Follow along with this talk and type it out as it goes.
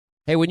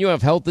Hey, when you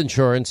have health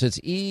insurance, it's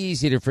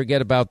easy to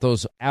forget about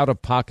those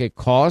out-of-pocket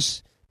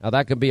costs. Now,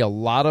 that can be a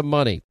lot of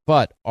money,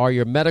 but are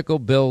your medical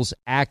bills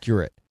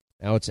accurate?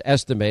 Now, it's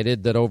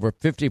estimated that over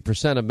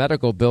 50% of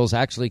medical bills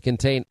actually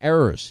contain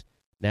errors.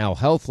 Now,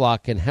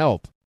 HealthLock can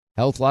help.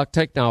 HealthLock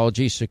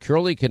technology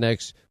securely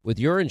connects with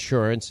your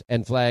insurance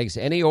and flags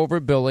any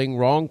overbilling,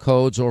 wrong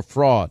codes, or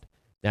fraud.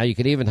 Now, you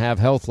can even have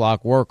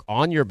HealthLock work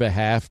on your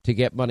behalf to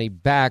get money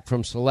back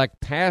from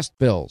select past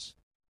bills.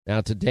 Now,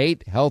 to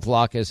date,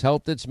 HealthLock has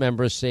helped its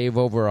members save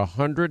over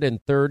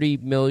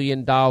 $130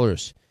 million.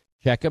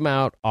 Check them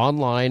out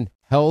online,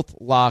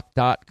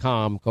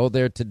 healthlock.com. Go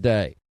there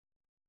today.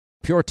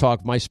 Pure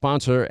Talk, my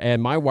sponsor and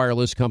my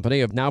wireless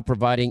company, are now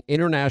providing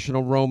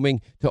international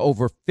roaming to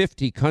over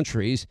 50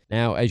 countries.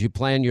 Now, as you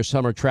plan your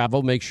summer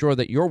travel, make sure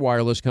that your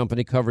wireless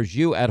company covers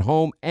you at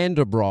home and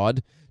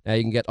abroad. Now,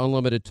 you can get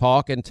unlimited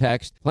talk and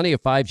text, plenty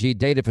of 5G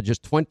data for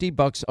just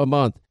 $20 a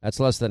month.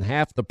 That's less than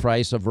half the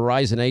price of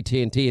Verizon,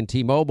 AT&T, and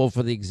T-Mobile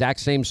for the exact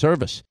same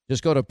service.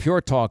 Just go to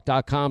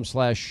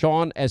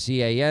puretalk.com/Sean,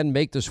 S-E-A-N.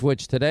 Make the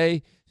switch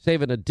today.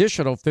 Save an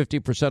additional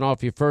 50%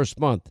 off your first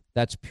month.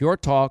 That's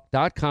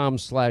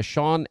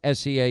puretalk.com/Sean,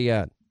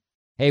 S-E-A-N.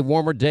 Hey,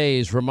 warmer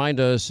days remind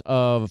us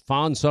of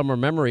fond summer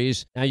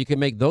memories. Now you can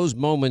make those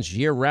moments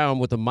year-round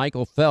with the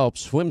Michael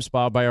Phelps Swim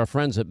Spa by our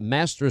friends at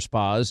Master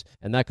Spas,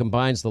 and that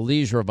combines the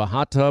leisure of a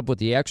hot tub with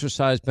the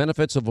exercise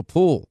benefits of a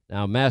pool.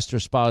 Now, Master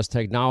Spa's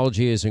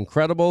technology is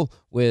incredible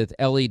with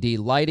LED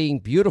lighting,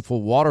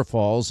 beautiful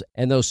waterfalls,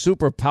 and those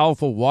super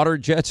powerful water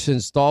jets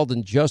installed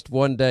in just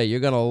one day. You're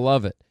going to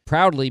love it.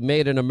 Proudly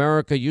made in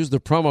America. Use the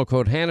promo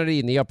code Hannity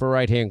in the upper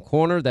right-hand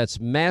corner. That's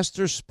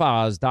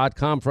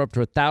masterspas.com for up to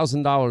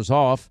 $1,000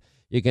 off.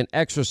 You can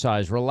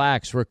exercise,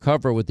 relax,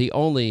 recover with the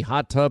only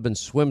hot tub and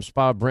swim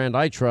spa brand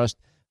I trust,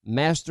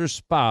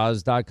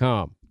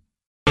 masterspas.com.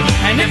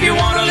 And if you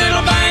want a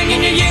little bang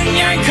in your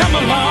yin-yang,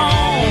 come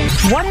along.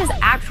 What is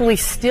actually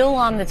still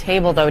on the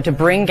table, though, to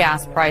bring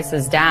gas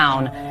prices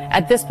down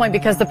at this point?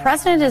 Because the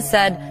president has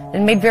said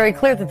and made very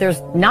clear that there's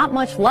not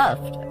much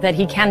left that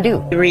he can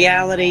do. The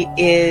reality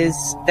is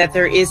that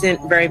there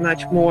isn't very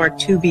much more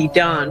to be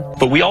done.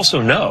 But we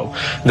also know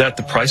that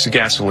the price of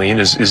gasoline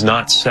is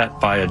not set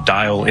by a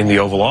dial in the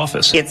Oval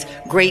Office. It's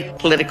great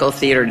political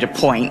theater to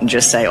point and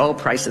just say, oh,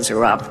 prices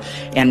are up.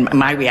 And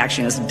my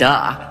reaction is,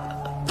 duh.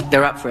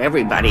 They're up for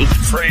everybody.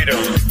 Freedom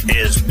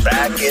is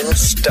back in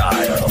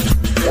style.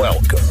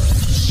 Welcome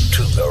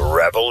to the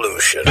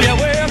revolution. Yeah,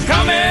 we're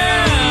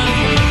coming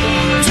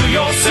to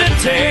your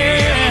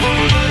city.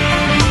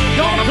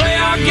 Gonna play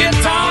our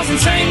guitars and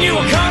sing you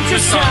a country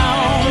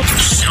song.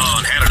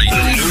 Sean Hannity.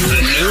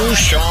 The new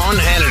Sean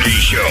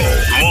Hannity Show.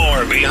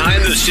 More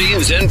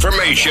behind-the-scenes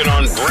information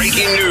on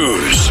breaking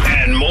news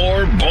and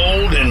more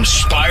bold,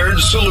 inspired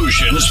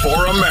solutions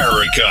for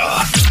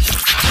America.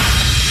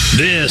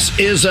 This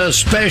is a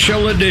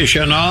special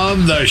edition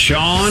of the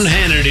Sean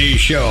Hannity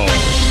Show.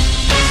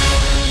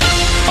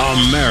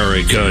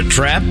 America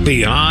trapped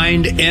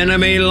behind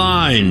enemy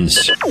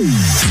lines.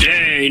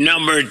 Day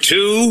number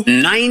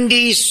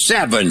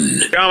 297.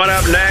 Coming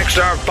up next,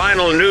 our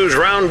final news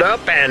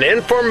roundup and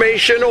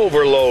information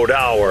overload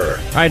hour.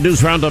 All right,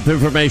 News Roundup,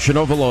 Information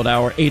Overload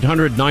Hour,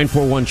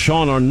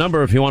 800-941-SEAN, our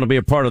number if you want to be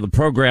a part of the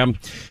program.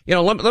 You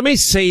know, let me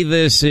say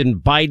this in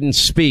Biden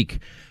speak.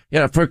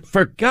 Yeah,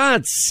 for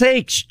God's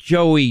sakes,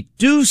 Joey,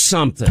 do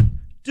something.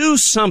 Do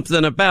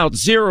something about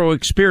zero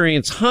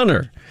experience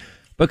Hunter.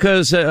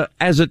 Because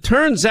as it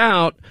turns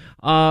out,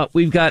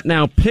 we've got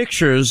now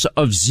pictures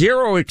of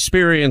zero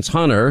experience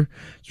Hunter.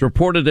 It's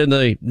reported in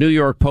the New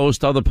York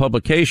Post, other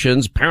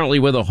publications, apparently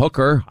with a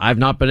hooker. I've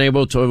not been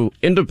able to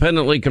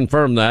independently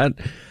confirm that.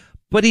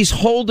 But he's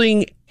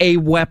holding a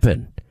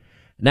weapon.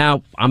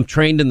 Now, I'm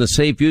trained in the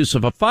safe use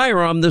of a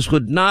firearm. This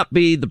would not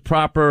be the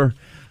proper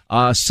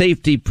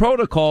safety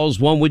protocols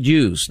one would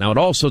use. Now, it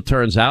also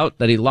turns out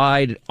that he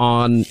lied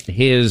on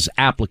his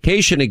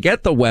application to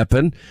get the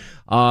weapon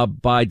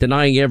by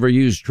denying he ever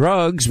used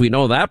drugs. We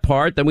know that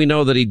part. Then we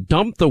know that he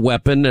dumped the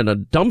weapon in a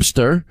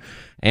dumpster,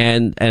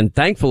 and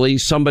thankfully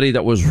somebody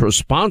that was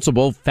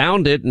responsible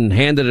found it and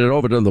handed it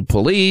over to the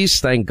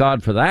police. Thank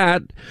God for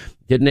that.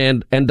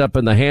 Didn't end up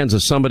in the hands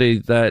of somebody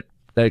that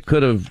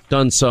could have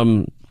done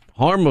some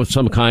harm of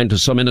some kind to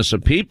some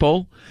innocent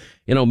people.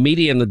 You know,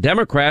 media and the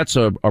Democrats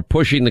are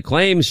pushing the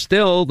claim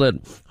still that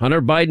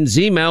Hunter Biden's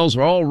emails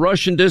are all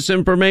Russian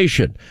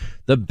disinformation.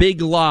 The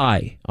big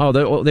lie. Oh,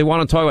 they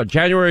want to talk about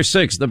January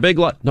 6th. The big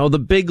lie. No, the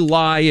big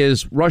lie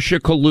is Russia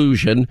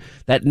collusion.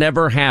 That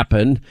never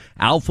happened.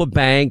 Alpha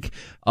Bank,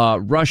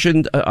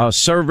 Russian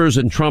servers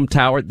in Trump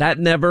Tower. That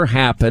never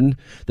happened.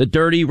 The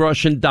dirty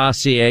Russian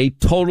dossier,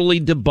 totally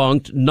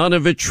debunked. None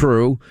of it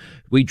true.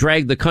 We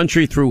dragged the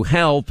country through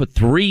hell for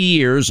 3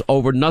 years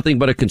over nothing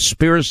but a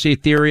conspiracy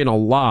theory and a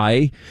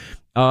lie.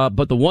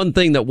 But the one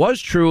thing that was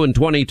true in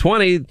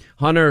 2020,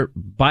 Hunter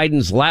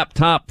Biden's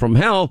laptop from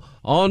hell,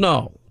 oh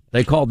no,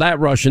 they called that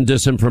Russian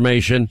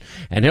disinformation.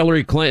 And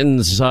Hillary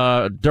Clinton's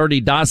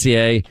dirty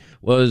dossier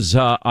was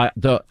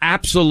the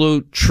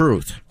absolute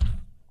truth.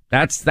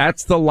 That's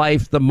the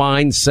life, the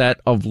mindset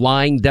of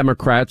lying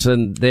Democrats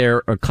and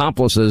their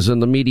accomplices in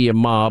the media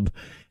mob.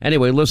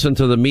 Anyway, listen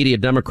to the media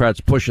Democrats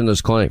pushing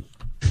this claim.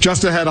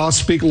 Just ahead, I'll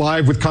speak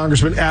live with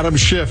Congressman Adam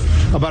Schiff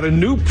about a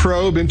new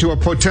probe into a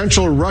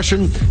potential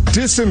Russian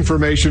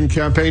disinformation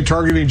campaign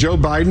targeting Joe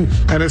Biden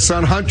and his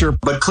son Hunter.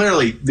 But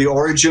clearly, the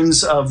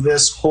origins of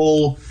this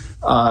whole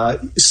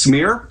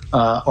smear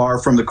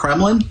are from the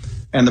Kremlin,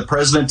 and the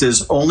president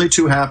is only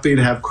too happy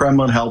to have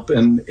Kremlin help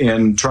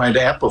in trying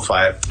to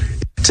amplify it.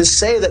 To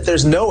say that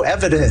there's no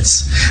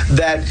evidence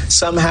that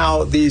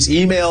somehow these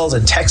emails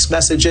and text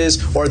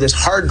messages or this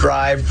hard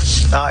drive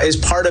is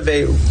part of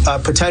a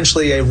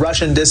potentially a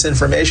Russian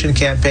disinformation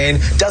campaign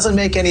doesn't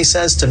make any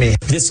sense to me.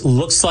 This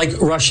looks like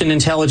Russian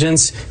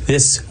intelligence.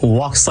 This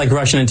walks like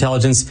Russian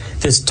intelligence.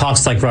 This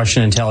talks like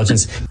Russian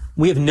intelligence.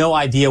 We have no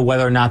idea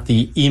whether or not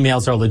the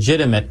emails are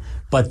legitimate,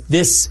 but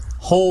this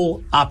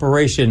whole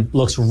operation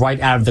looks right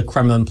out of the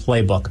Kremlin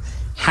playbook.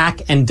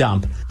 Hack and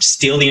dump.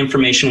 Steal the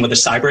information with a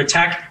cyber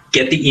attack,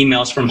 get the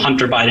emails from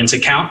Hunter Biden's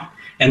account,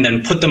 and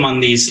then put them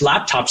on these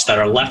laptops that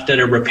are left at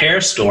a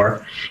repair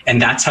store.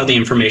 And that's how the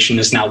information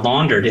is now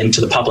laundered into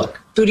the public.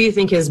 Who do you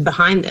think is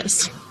behind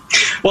this?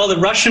 Well, the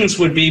Russians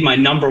would be my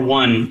number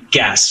one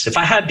guess, if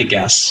I had to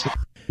guess.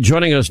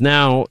 Joining us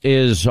now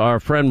is our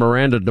friend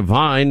Miranda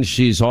Devine.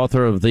 She's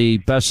author of the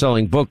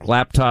best-selling book,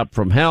 Laptop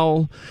from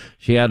Hell.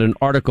 She had an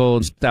article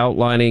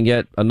outlining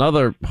yet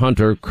another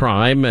Hunter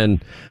crime,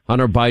 and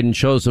Hunter Biden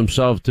shows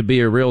himself to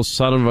be a real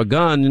son of a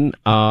gun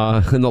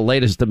in the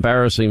latest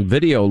embarrassing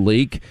video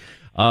leak.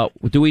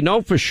 Do we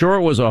know for sure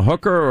it was a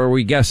hooker, or are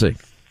we guessing?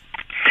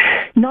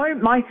 No,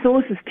 my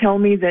sources tell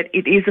me that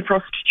it is a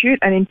prostitute,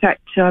 and in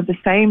fact, the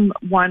same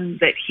one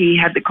that he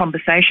had the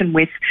conversation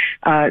with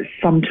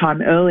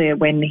sometime earlier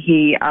when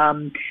he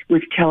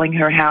was telling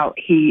her how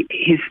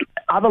his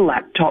other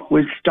laptop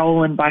was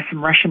stolen by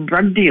some Russian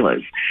drug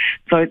dealers.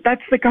 So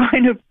that's the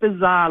kind of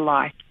bizarre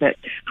life that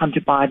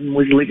Hunter Biden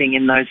was living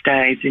in those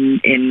days,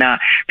 in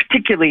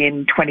particularly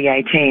in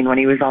 2018 when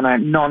he was on a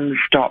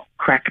non-stop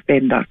crack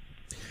bender.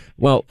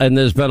 Well, and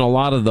there's been a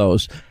lot of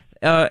those.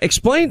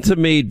 Explain to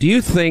me, do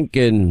you think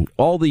in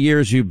all the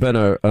years you've been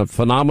a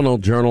phenomenal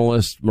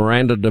journalist,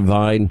 Miranda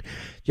Devine,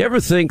 do you ever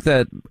think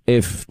that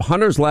if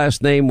Hunter's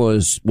last name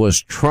was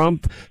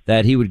Trump,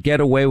 that he would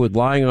get away with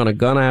lying on a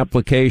gun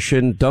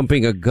application,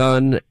 dumping a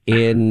gun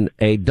in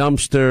a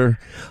dumpster,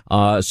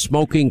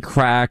 smoking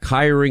crack,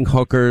 hiring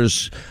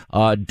hookers,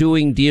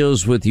 doing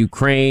deals with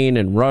Ukraine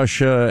and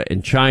Russia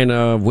and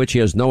China, of which he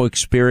has no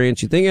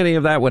experience? You think any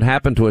of that would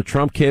happen to a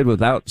Trump kid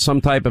without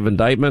some type of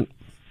indictment?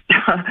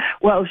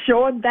 Well,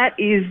 Sean, that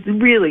is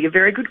really a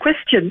very good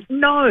question.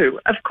 No,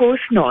 of course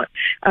not.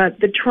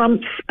 The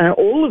Trumps,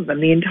 all of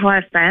them, the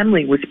entire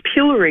family was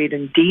pilloried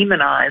and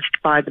demonized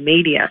by the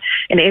media,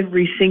 and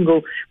every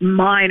single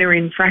minor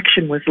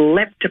infraction was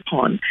leapt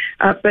upon.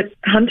 But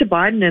Hunter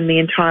Biden and the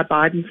entire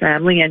Biden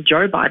family, and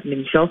Joe Biden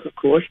himself, of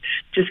course,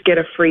 just get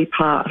a free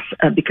pass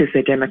because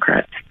they're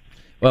Democrats.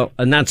 Well,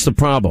 and that's the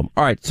problem.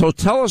 All right, so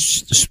tell us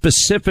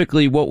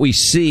specifically what we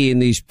see in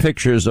these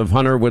pictures of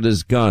Hunter with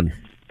his gun.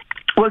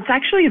 Well, it's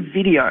actually a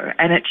video,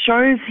 and it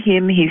shows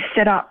him. He's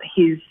set up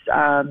his.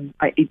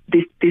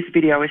 This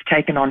video was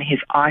taken on his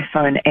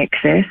iPhone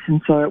XS,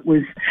 and so it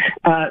was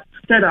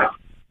set up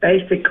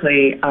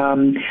basically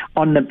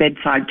on the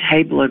bedside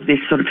table of this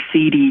sort of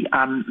seedy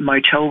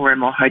motel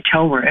room or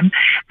hotel room,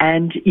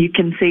 and you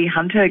can see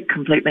Hunter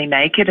completely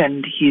naked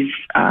and his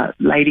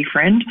lady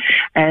friend,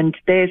 and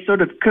they're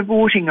sort of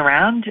cavorting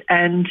around,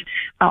 and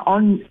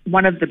on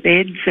one of the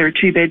beds, there are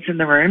two beds in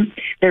the room,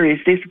 there is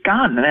this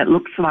gun, and it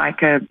looks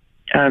like a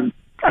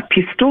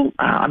pistol.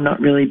 I'm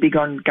not really big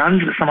on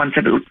guns, but someone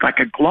said it looked like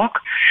a Glock,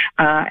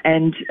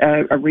 and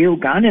a real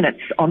gun, and it's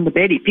on the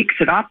bed. He picks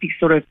it up. He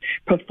sort of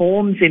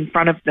performs in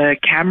front of the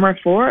camera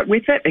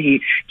with it.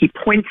 He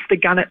points the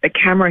gun at the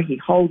camera. He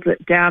holds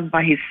it down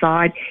by his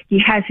side. He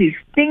has his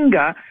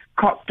finger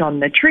cocked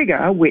on the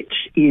trigger, which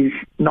is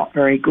not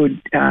very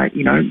good,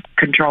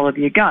 control of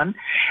your gun.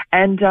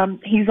 And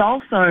he's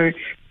also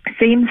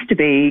seems to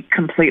be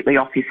completely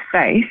off his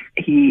face.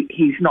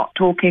 He's not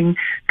talking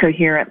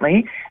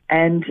coherently,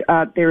 and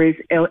there is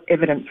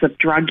evidence of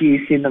drug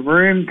use in the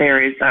room.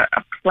 There is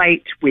a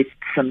plate with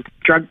some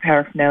drug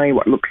paraphernalia,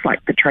 what looks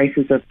like the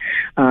traces of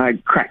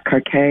crack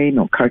cocaine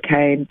or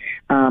cocaine,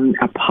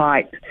 a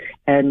pipe,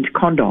 and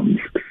condoms.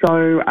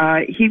 So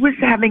he was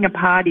having a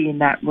party in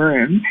that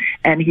room,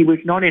 and he was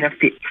not in a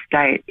fit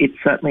state. It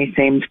certainly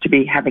seems to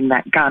be having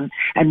that gun.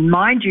 And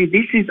mind you,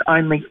 this is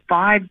only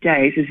 5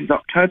 days. This is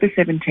October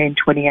 17,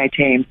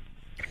 2018.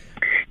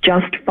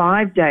 Just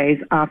 5 days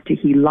after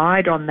he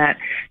lied on that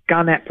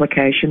gun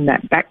application,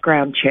 that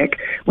background check,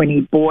 when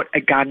he bought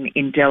a gun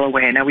in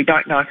Delaware. Now, we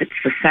don't know if it's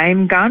the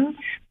same gun.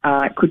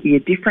 It could be a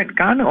different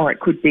gun, or it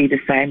could be the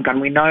same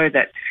gun. We know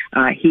that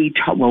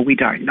we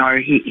don't know.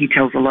 He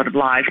tells a lot of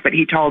lies, but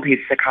he told his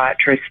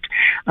psychiatrist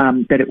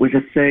that it was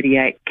a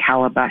 .38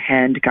 caliber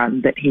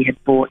handgun that he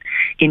had bought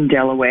in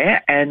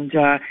Delaware. And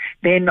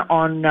then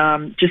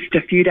on just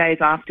a few days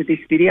after this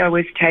video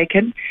was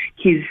taken,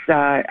 his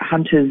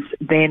Hunter's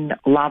then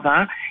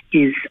lover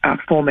his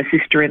former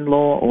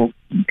sister-in-law, or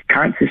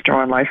current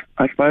sister-in-law,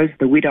 I suppose,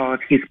 the widow of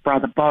his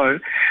brother Beau.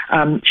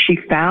 She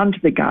found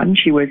the gun.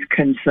 She was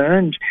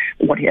concerned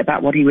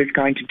about what he was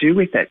going to do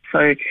with it.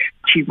 So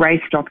she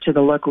raced off to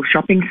the local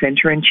shopping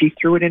centre and she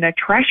threw it in a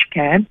trash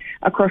can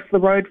across the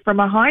road from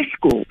a high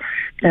school.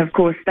 And of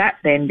course, that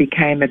then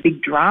became a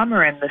big drama,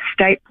 and the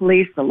state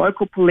police, the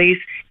local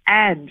police,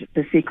 and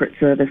the Secret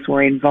Service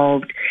were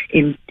involved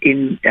in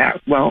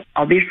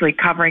obviously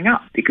covering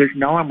up, because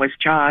no one was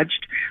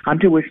charged.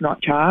 Hunter was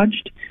not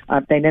charged.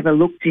 They never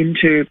looked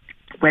into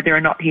whether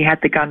or not he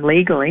had the gun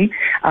legally.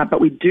 But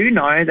we do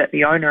know that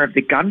the owner of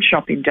the gun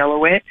shop in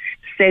Delaware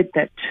said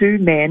that two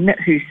men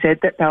who said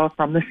that they were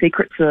from the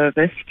Secret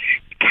Service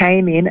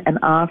came in and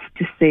asked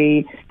to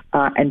see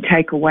and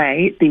take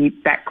away the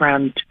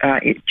background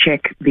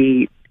check,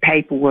 the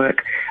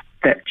paperwork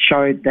that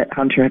showed that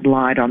Hunter had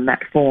lied on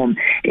that form.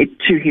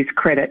 To his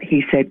credit,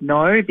 he said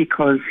no,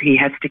 because he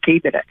has to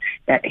keep it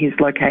at his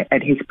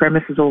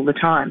premises all the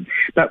time.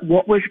 But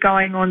what was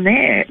going on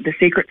there? The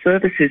Secret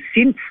Service has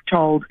since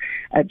told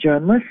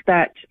journalists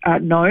that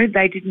no,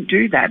 they didn't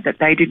do that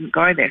they didn't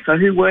go there. So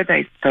who were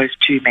those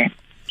two men?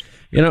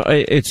 You know,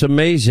 it's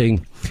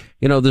amazing.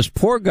 You know, this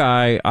poor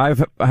guy,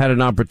 I've had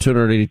an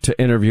opportunity to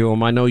interview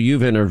him. I know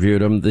you've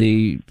interviewed him,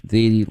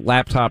 the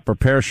laptop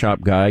repair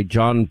shop guy,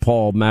 John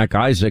Paul Mac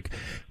Isaac.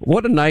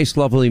 What a nice,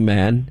 lovely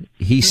man.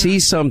 He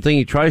sees something,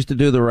 he tries to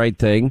do the right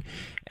thing,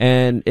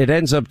 and it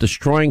ends up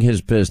destroying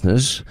his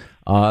business.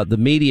 The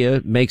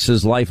media makes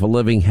his life a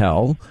living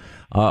hell.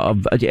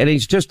 And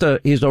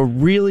he's a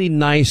really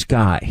nice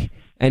guy,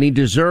 and he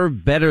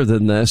deserved better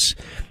than this.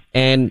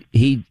 And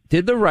he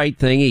did the right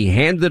thing. He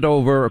handed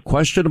over a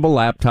questionable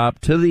laptop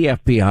to the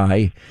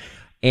FBI,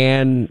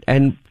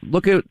 and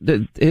look at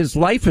his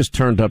life is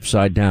turned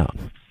upside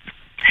down.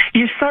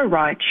 You're so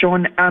right,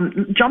 Sean.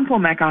 John Paul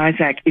Mac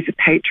Isaac is a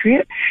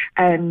patriot,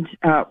 and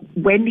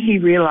when he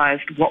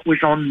realised what was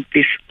on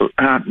this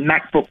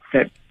MacBook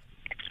that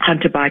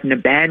Hunter Biden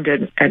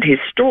abandoned at his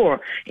store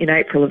in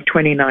April of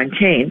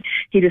 2019,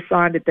 he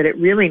decided that it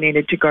really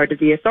needed to go to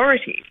the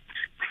authorities.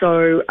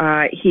 So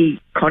he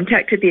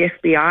contacted the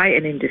FBI,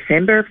 and in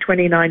December of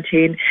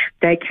 2019,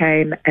 they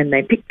came and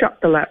they picked up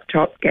the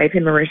laptop, gave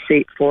him a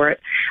receipt for it,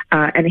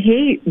 and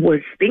he was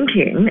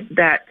thinking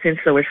that since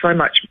there was so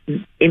much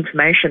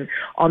information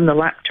on the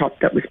laptop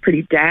that was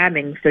pretty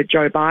damning for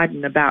Joe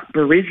Biden about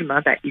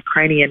Burisma, that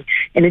Ukrainian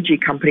energy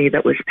company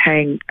that was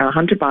paying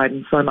Hunter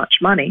Biden so much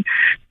money,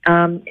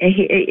 John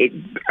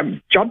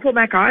Paul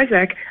Mac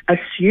Isaac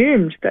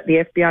assumed that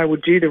the FBI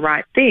would do the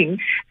right thing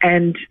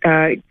and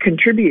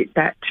contribute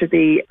that to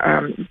the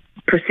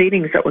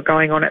proceedings that were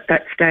going on at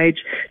that stage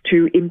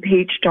to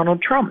impeach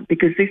Donald Trump,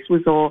 because this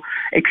was all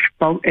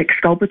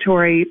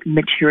exculpatory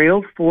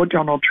material for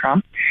Donald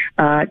Trump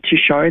to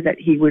show that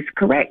he was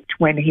correct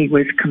when he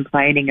was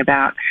complaining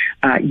about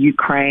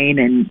Ukraine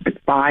and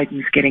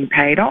Biden's getting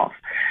paid off.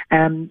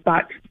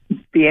 But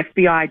the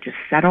FBI just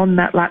sat on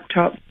that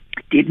laptop,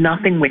 did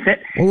nothing with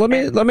it. Well,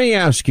 let me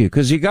ask you,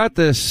 because we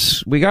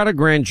got a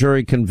grand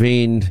jury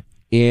convened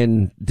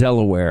in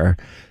Delaware.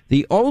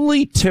 The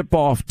only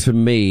tip-off to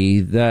me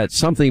that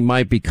something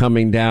might be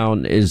coming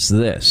down is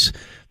this.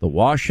 The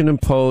Washington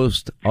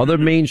Post, other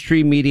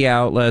mainstream media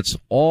outlets,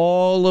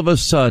 all of a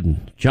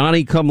sudden,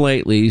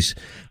 Johnny-come-latelys,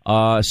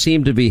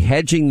 seem to be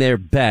hedging their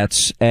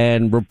bets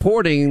and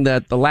reporting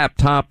that the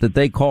laptop that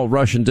they call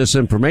Russian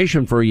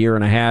disinformation for a year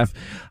and a half,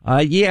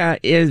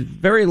 is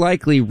very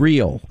likely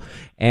real.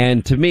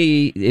 And to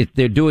me,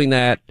 they're doing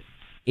that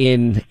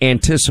in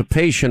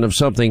anticipation of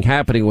something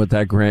happening with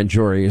that grand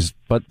jury,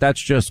 but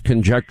that's just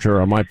conjecture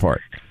on my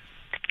part.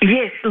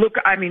 Yes, look,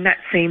 I mean, that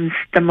seems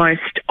the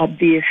most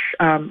obvious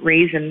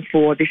reason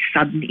for this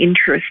sudden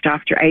interest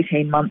after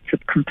 18 months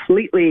of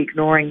completely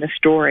ignoring the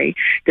story.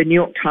 The New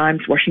York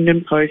Times,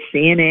 Washington Post,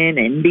 CNN,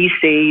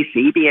 NBC,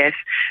 CBS,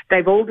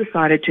 they've all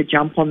decided to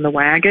jump on the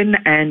wagon,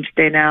 and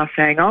they're now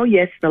saying, oh,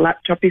 yes, the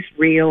laptop is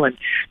real, and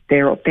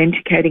they're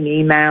authenticating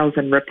emails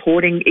and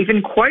reporting,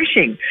 even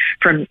quoting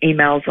from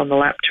emails on the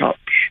laptop.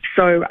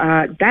 So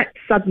that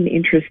sudden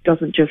interest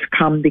doesn't just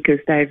come because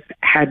they've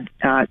had,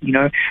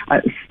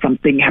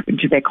 something happen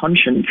to their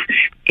conscience.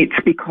 It's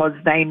because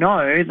they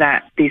know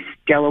that this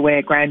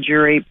Delaware grand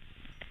jury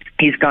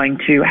is going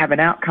to have an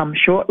outcome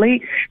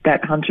shortly,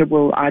 that Hunter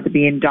will either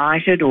be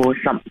indicted or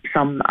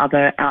some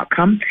other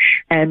outcome,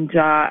 and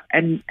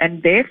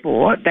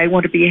therefore they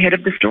want to be ahead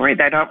of the story.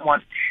 They don't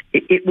want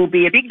it will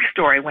be a big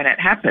story when it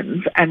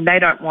happens, and they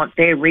don't want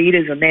their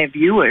readers and their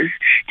viewers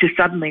to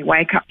suddenly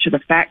wake up to the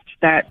fact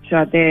that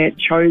their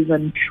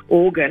chosen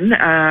organ,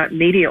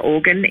 media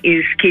organ,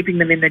 is keeping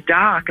them in the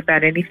dark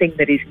about anything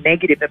that is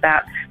negative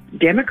about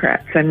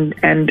Democrats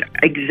and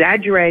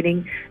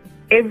exaggerating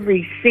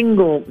every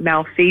single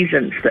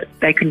malfeasance that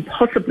they can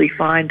possibly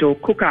find or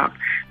cook up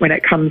when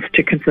it comes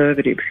to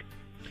conservatives.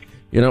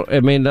 You know, I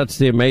mean, that's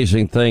the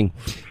amazing thing.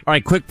 All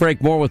right, quick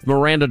break. More with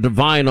Miranda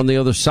Devine on the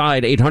other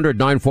side.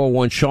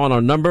 800-941-SEAN,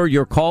 our number.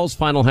 Your calls,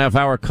 final half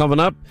hour coming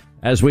up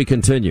as we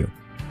continue.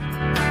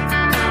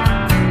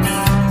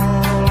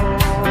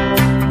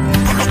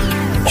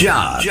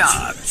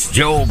 Jobs.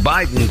 Joe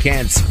Biden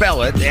can't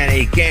spell it, and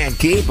he can't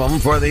keep them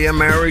for the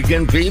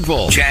American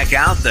people. Check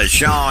out the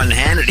Sean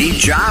Hannity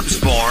Jobs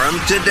Forum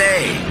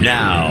today.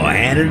 Now,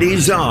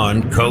 Hannity's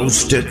on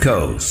Coast to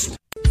Coast.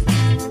 All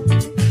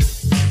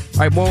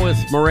right, more with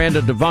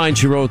Miranda Devine.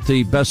 She wrote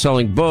the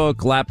best-selling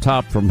book,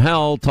 Laptop from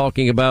Hell,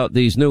 talking about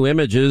these new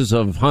images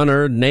of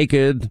Hunter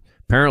naked,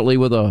 apparently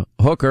with a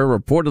hooker,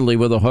 reportedly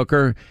with a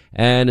hooker,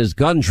 and his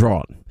gun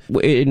drawn.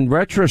 In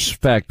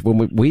retrospect,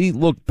 when we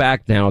look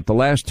back now at the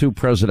last two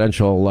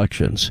presidential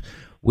elections,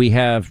 we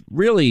have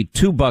really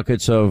two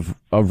buckets of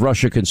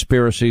Russia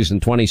conspiracies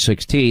in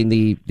 2016,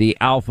 the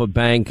Alpha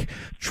Bank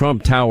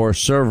Trump Tower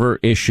server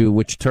issue,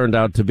 which turned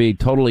out to be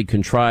totally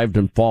contrived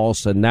and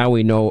false. And now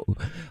we know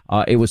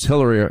it was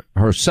Hillary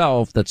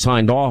herself that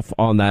signed off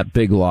on that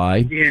big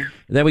lie. Yeah.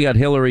 Then we got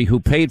Hillary, who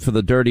paid for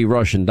the dirty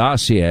Russian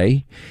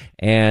dossier.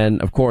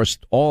 And, of course,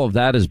 all of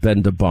that has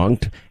been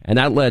debunked. And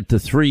that led to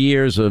 3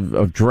 years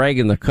of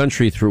dragging the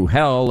country through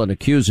hell and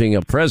accusing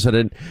a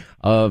president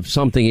of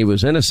something he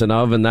was innocent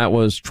of, and that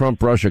was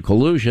Trump-Russia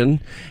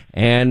collusion.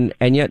 And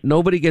yet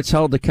nobody gets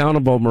held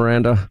accountable,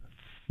 Miranda.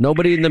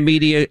 Nobody in the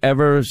media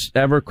ever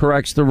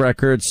corrects the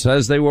record,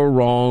 says they were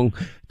wrong,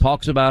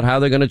 talks about how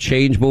they're going to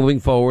change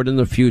moving forward in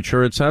the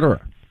future, et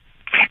cetera.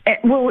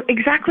 Well,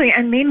 exactly.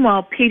 And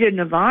meanwhile, Peter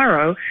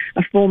Navarro,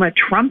 a former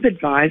Trump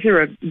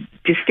advisor, a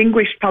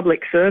distinguished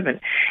public servant,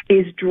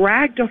 is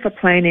dragged off a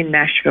plane in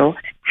Nashville,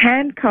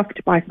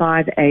 handcuffed by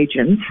 5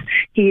 agents.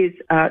 He is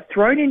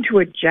thrown into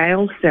a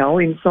jail cell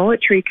in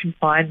solitary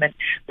confinement,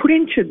 put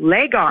into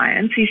leg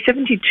irons. He's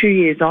 72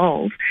 years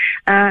old,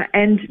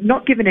 and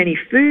not given any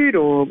food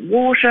or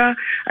water,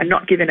 and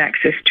not given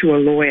access to a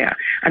lawyer.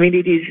 I mean,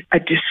 it is a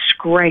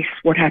disgrace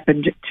what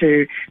happened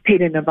to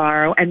Peter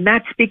Navarro, and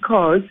that's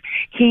because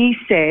he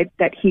said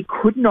that he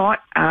could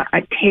not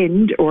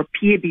attend or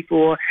appear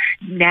before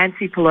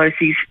Nancy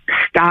Pelosi's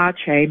Star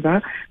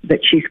Chamber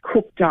that she's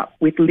cooked up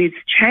with Liz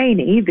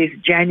Cheney, this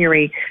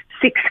January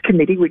 6th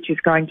committee, which is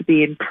going to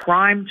be in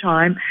prime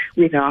time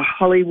with a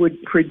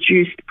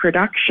Hollywood-produced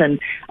production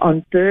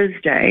on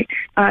Thursday.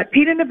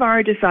 Peter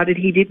Navarro decided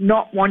he did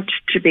not want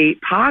to be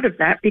part of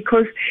that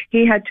because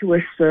he had to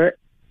assert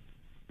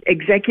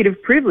executive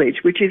privilege,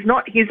 which is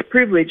not his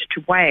privilege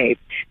to waive.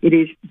 It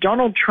is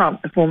Donald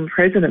Trump, the former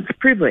president's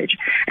privilege.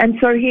 And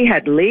so he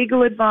had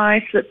legal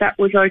advice that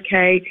was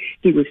okay.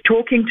 He was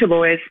talking to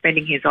lawyers,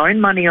 spending his own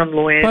money on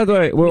lawyers. By the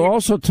way, we're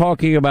also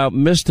talking about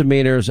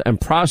misdemeanors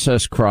and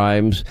process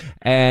crimes,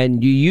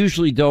 and you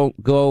usually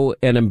don't go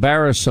and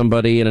embarrass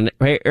somebody in an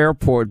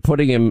airport,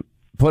 putting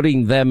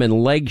them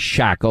in leg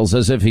shackles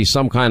as if he's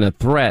some kind of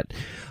threat.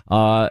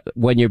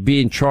 When you're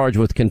being charged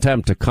with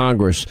contempt of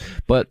Congress.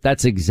 But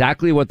that's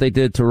exactly what they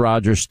did to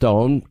Roger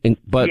Stone,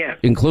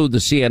 include the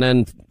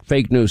CNN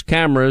fake news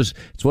cameras.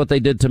 It's what they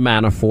did to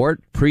Manafort,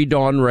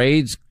 pre-dawn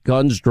raids,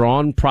 guns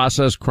drawn,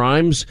 process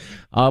crimes.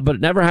 But it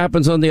never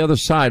happens on the other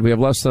side. We have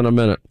less than a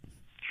minute.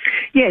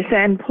 Yes,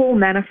 and Paul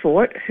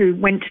Manafort, who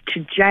went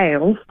to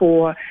jail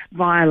for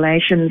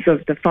violations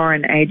of the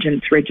Foreign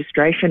Agents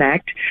Registration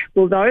Act,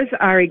 well, those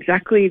are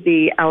exactly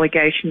the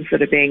allegations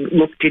that are being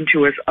looked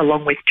into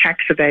along with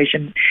tax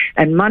evasion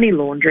and money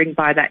laundering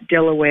by that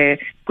Delaware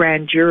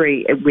grand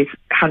jury with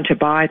Hunter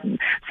Biden.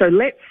 So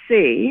let's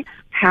see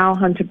how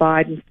Hunter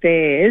Biden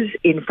fares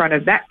in front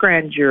of that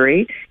grand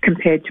jury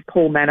compared to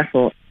Paul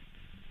Manafort.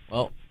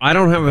 Well, I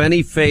don't have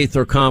any faith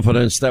or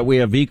confidence that we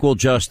have equal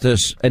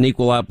justice and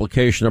equal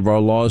application of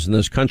our laws in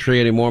this country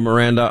anymore,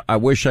 Miranda. I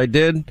wish I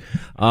did,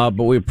 but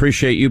we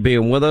appreciate you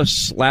being with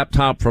us.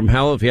 Laptop from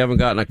Hell, if you haven't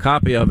gotten a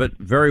copy of it,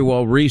 very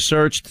well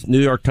researched, New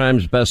York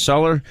Times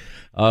bestseller.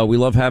 We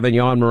love having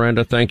you on,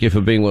 Miranda. Thank you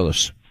for being with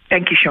us.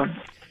 Thank you, Sean.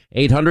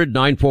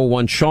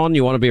 800-941-SEAN.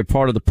 You want to be a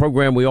part of the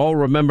program. We all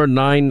remember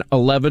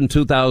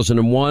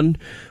 9/11/2001.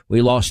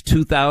 We lost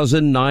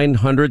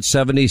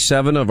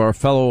 2,977 of our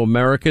fellow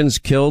Americans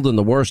killed in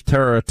the worst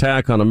terror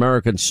attack on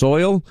American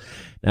soil.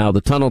 Now,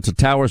 the Tunnel to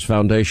Towers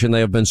Foundation,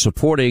 they have been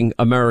supporting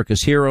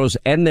America's heroes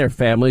and their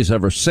families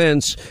ever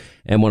since.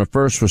 And when a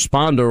first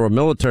responder or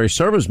military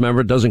service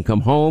member doesn't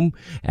come home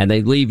and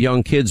they leave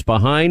young kids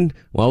behind,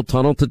 well,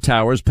 Tunnel to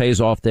Towers pays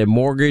off their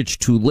mortgage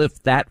to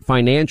lift that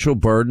financial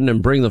burden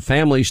and bring the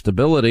family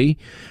stability.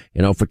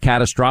 You know, for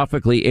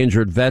catastrophically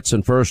injured vets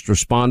and first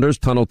responders,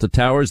 Tunnel to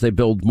Towers, they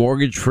build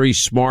mortgage-free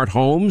smart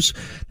homes.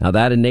 Now,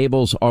 that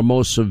enables our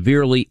most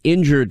severely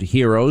injured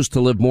heroes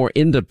to live more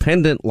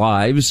independent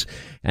lives.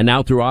 And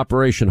now through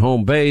Operation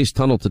Home Base,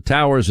 Tunnel to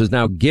Towers is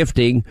now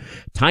gifting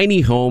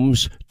tiny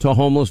homes to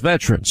homeless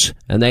veterans,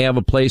 and they have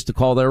a place to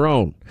call their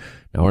own.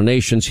 Now, our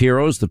nation's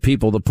heroes, the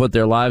people that put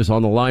their lives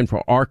on the line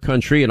for our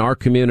country and our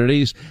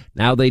communities,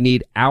 now they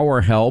need our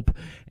help.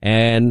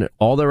 And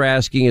all they're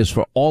asking is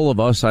for all of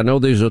us. I know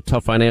these are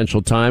tough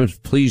financial times.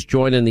 Please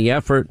join in the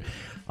effort.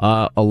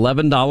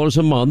 $11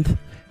 a month.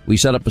 We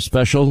set up a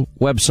special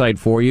website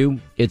for you.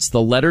 It's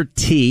the letter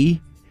T,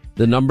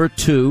 the number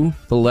 2,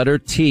 the letter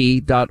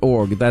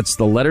T.org. That's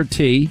the letter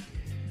T,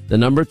 the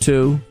number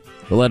 2,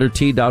 the letter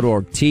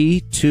T.org.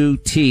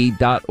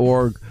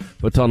 T2T.org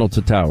for Tunnel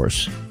to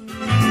Towers.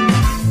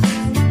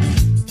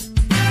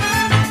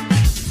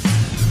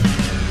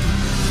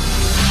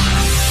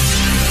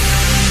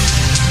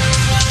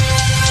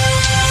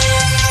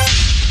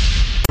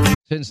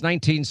 Since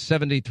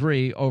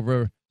 1973,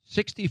 over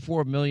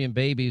 64 million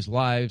babies'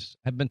 lives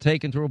have been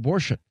taken through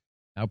abortion.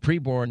 Now,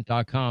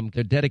 preborn.com,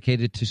 they're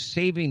dedicated to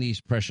saving these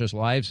precious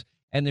lives,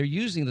 and they're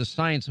using the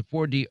science of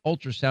 4D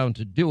ultrasound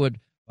to do it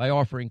by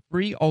offering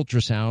free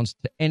ultrasounds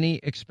to any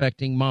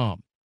expecting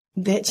mom.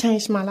 That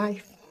changed my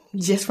life,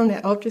 just from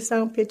that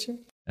ultrasound picture.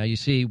 Now, you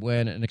see,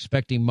 when an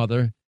expecting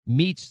mother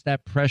meets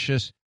that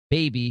precious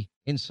baby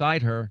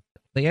inside her,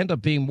 they end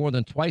up being more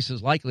than twice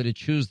as likely to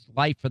choose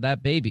life for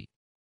that baby.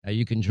 Now,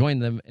 you can join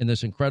them in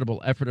this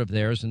incredible effort of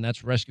theirs, and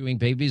that's rescuing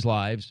babies'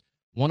 lives.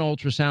 One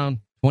ultrasound,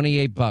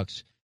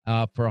 $28.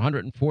 For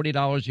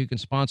 $140, you can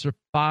sponsor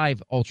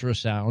 5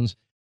 ultrasounds.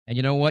 And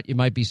you know what? You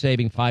might be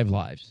saving 5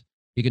 lives.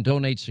 You can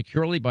donate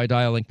securely by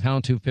dialing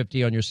pound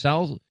 250 on your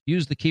cell.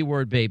 Use the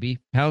keyword baby,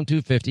 pound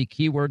 250,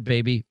 keyword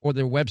baby, or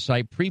their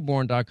website,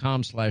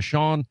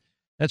 preborn.com/Sean.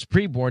 That's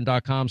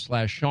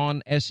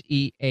preborn.com/Sean,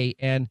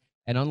 SEAN.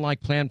 And unlike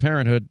Planned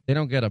Parenthood, they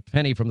don't get a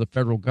penny from the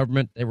federal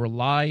government. They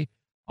rely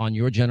on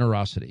your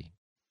generosity.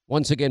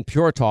 Once again,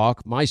 Pure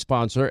Talk, my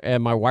sponsor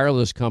and my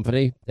wireless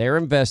company, they're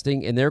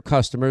investing in their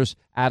customers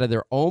out of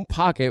their own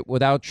pocket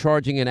without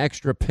charging an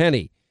extra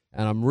penny.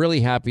 And I'm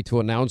really happy to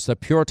announce that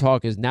Pure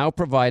Talk is now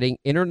providing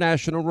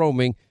international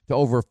roaming to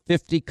over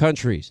 50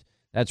 countries.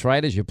 That's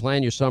right. As you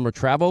plan your summer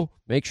travel,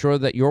 make sure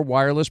that your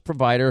wireless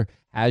provider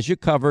has you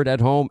covered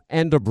at home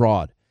and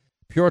abroad.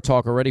 Pure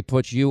Talk already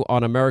puts you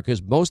on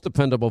America's most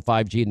dependable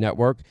 5G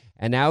network,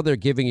 and now they're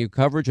giving you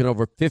coverage in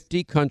over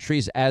 50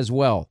 countries as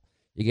well.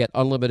 You get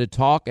unlimited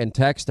talk and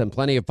text and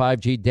plenty of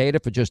 5G data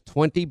for just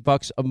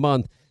 $20 a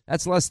month.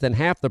 That's less than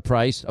half the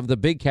price of the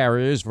big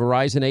carriers,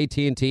 Verizon,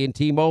 AT&T, and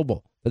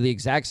T-Mobile, for the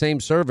exact same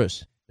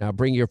service. Now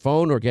bring your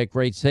phone or get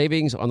great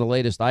savings on the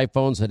latest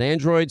iPhones and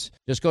Androids.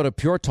 Just go to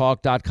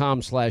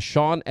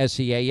puretalk.com/Sean,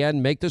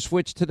 SEAN. Make the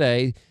switch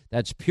today.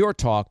 That's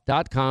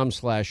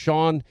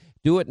puretalk.com/Sean.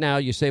 Do it now.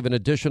 You save an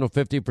additional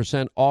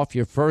 50% off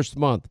your first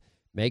month.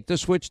 Make the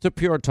switch to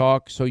Pure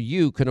Talk so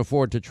you can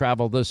afford to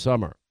travel this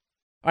summer.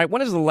 All right,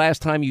 when is the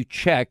last time you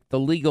checked the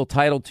legal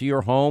title to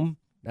your home?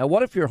 Now,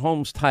 what if your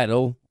home's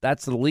title,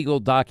 that's the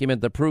legal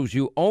document that proves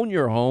you own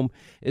your home,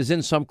 is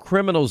in some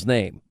criminal's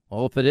name?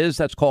 Well, if it is,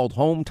 that's called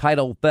home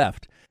title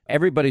theft.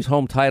 Everybody's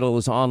home title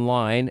is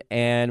online,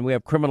 and we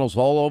have criminals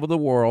all over the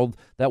world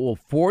that will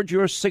forge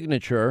your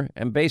signature,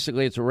 and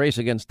basically it's a race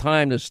against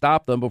time to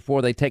stop them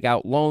before they take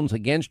out loans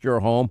against your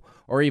home,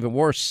 or even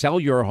worse, sell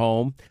your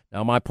home.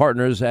 Now, my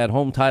partners at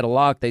Home Title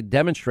Lock, they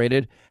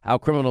demonstrated how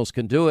criminals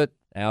can do it.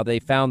 Now, they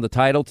found the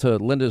title to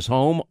Linda's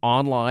home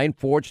online,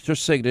 forged her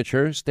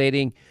signature,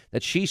 stating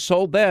that she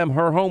sold them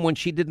her home when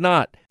she did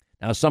not.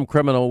 Now, some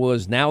criminal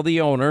was now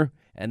the owner,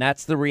 and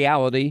that's the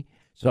reality.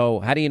 So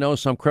how do you know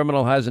some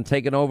criminal hasn't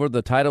taken over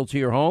the title to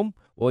your home?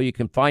 Well, you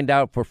can find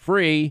out for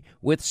free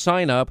with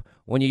sign up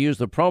when you use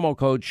the promo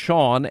code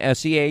Sean,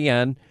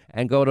 SEAN,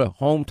 and go to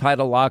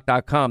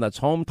HomeTitleLock.com. That's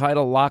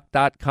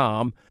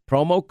HomeTitleLock.com,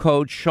 promo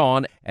code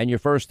Sean, and your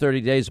first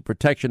 30 days of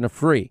protection are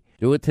free.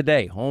 Do it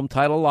today.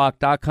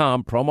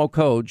 HomeTitleLock.com, promo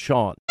code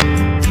Sean.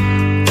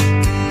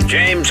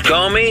 James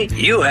Comey,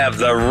 you have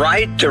the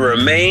right to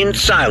remain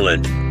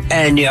silent,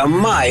 and you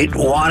might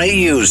want to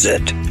use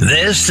it.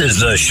 This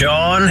is the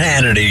Sean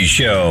Hannity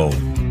Show.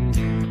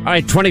 All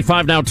right,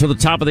 25 now to the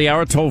top of the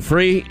hour, toll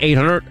free,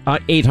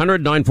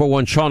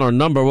 800-941-SEAN, our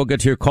number. We'll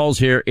get to your calls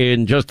here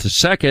in just a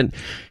second.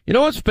 You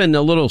know what's been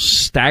a little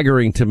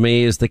staggering to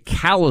me is the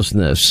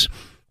callousness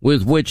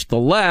with which the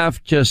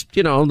left just,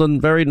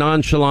 then very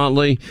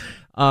nonchalantly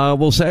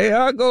will say,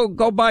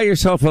 go buy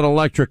yourself an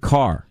electric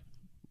car.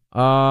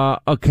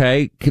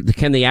 Okay.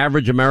 Can the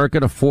average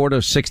American afford a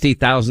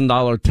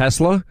 $60,000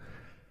 Tesla?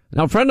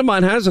 Now, a friend of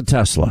mine has a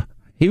Tesla.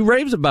 He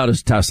raves about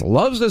his Tesla,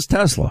 loves his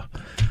Tesla.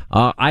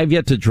 I've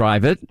yet to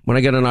drive it. When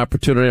I get an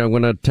opportunity, I'm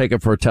going to take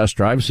it for a test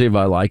drive, see if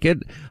I like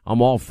it.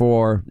 I'm all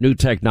for new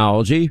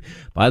technology.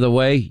 By the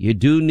way, you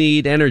do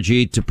need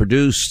energy to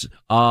produce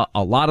a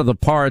lot of the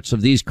parts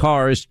of these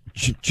cars,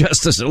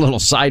 just as a little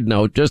side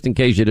note, just in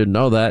case you didn't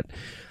know that.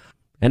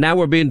 And now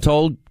we're being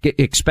told,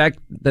 expect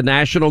the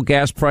national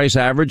gas price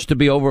average to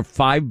be over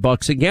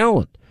 $5 a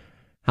gallon.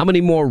 How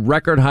many more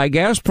record high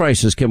gas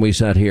prices can we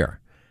set here?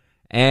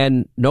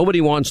 And nobody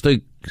wants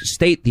to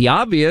state the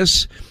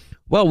obvious.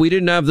 Well, we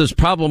didn't have this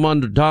problem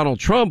under Donald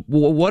Trump.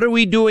 Well, what are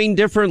we doing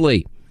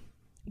differently?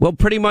 Well,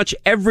 pretty much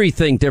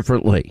everything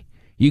differently.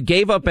 You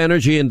gave up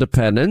energy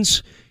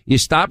independence. You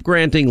stopped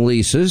granting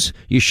leases.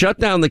 You shut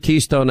down the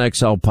Keystone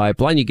XL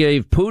pipeline. You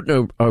gave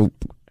Putin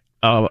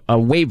a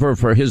waiver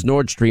for his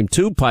Nord Stream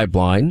 2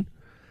 pipeline.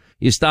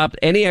 You stopped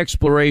any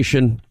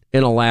exploration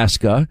in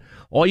Alaska.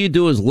 All you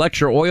do is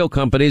lecture oil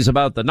companies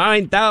about the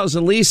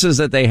 9,000 leases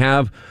that they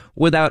have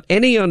without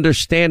any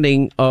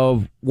understanding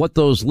of what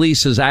those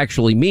leases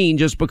actually mean.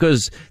 Just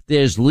because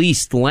there's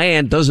leased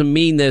land doesn't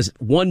mean there's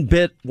one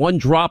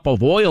drop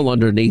of oil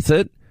underneath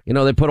it.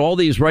 They put all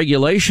these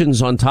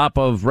regulations on top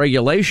of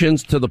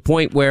regulations to the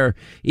point where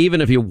even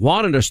if you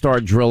wanted to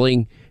start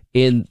drilling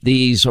in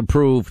these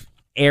approved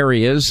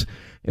areas,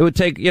 it would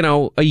take,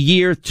 a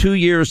year, 2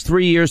 years,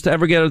 3 years to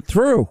ever get it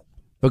through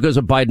because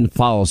of Biden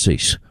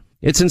policies.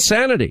 It's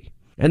insanity.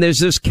 And there's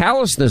this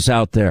callousness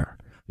out there.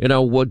 You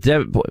know, what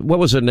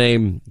was her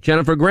name?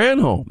 Jennifer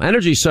Granholm,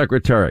 Energy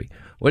Secretary.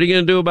 What are you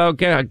going to do about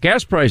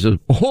gas prices?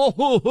 Well,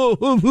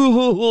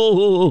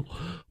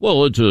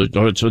 it's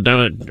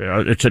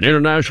an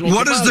international.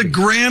 What is the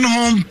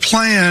Granholm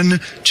plan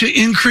to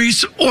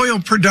increase oil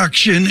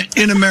production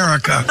in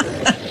America?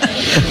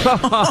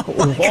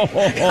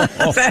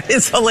 That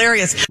is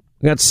hilarious.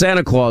 We got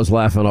Santa Claus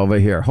laughing over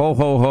here. Ho,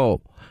 ho,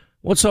 ho.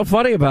 What's so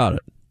funny about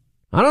it?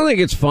 I don't think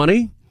it's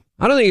funny.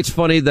 I don't think it's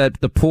funny that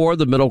the poor,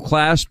 the middle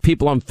class,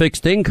 people on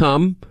fixed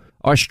income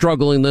are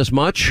struggling this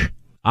much.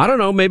 I don't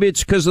know. Maybe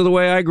it's because of the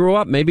way I grew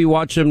up. Maybe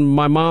watching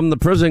my mom, the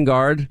prison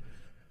guard,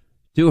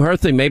 do her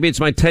thing. Maybe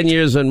it's my 10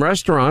 years in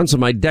restaurants and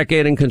my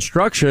decade in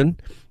construction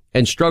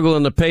and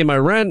struggling to pay my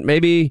rent.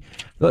 Maybe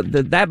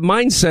that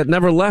mindset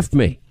never left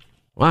me.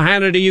 Well,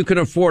 Hannity, you can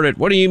afford it.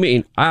 What do you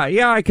mean?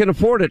 Yeah, I can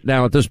afford it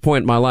now at this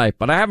point in my life,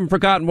 but I haven't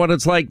forgotten what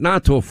it's like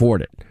not to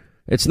afford it.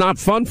 It's not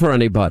fun for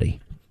anybody.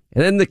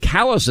 And then the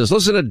calluses.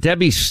 Listen to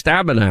Debbie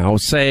Stabenow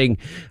saying,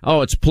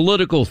 oh, it's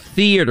political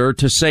theater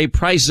to say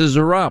prices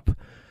are up.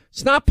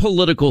 It's not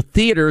political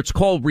theater. It's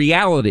called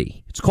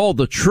reality. It's called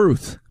the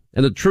truth.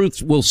 And the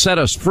truth will set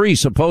us free,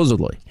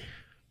 supposedly,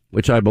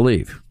 which I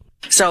believe.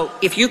 So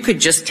if you could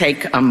just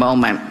take a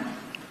moment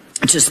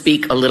to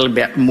speak a little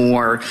bit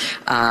more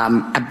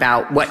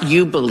about what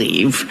you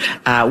believe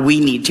we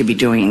need to be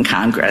doing in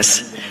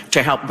Congress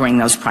to help bring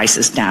those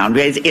prices down.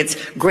 It's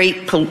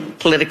great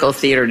political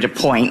theater to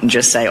point and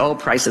just say, oh,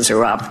 prices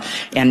are up.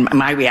 And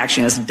my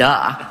reaction is,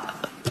 duh.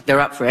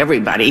 They're up for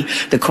everybody.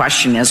 The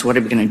question is, what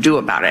are we going to do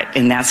about it?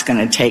 And that's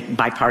going to take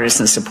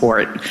bipartisan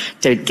support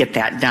to get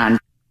that done.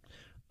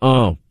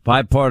 Oh,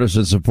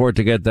 bipartisan support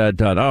to get that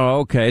done. Oh,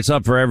 okay. It's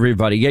up for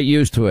everybody. Get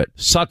used to it.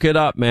 Suck it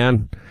up,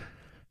 man.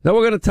 Now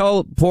we're going to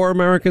tell poor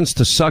Americans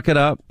to suck it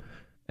up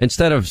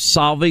instead of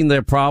solving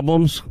their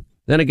problems.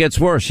 Then it gets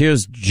worse.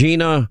 Here's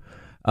Gina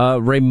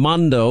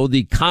Raimondo,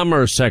 the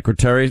Commerce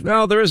Secretary.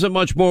 Well, there isn't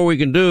much more we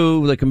can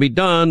do that can be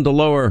done to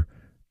lower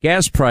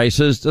gas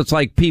prices. It's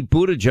like Pete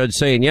Buttigieg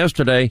saying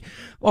yesterday,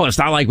 oh, it's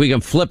not like we can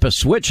flip a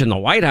switch in the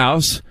White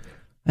House.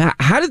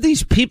 How did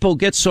these people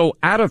get so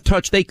out of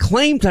touch? They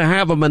claim to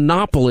have a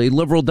monopoly,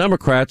 liberal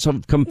Democrats,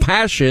 of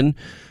compassion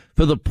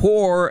for the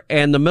poor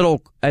and the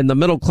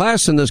middle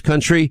class in this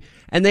country,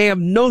 and they have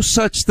no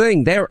such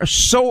thing. They're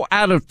so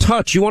out of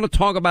touch. You want to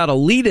talk about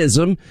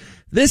elitism?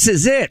 This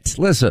is it.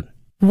 Listen.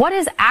 What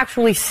is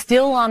actually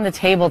still on the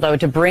table, though,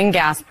 to bring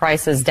gas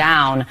prices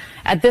down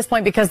at this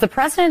point? Because the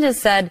president has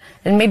said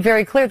and made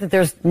very clear that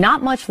there's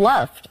not much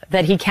left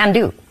that he can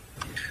do.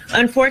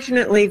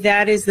 Unfortunately,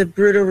 that is the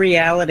brutal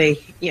reality.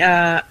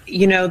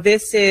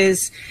 This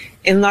is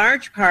in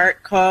large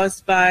part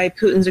caused by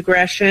Putin's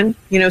aggression.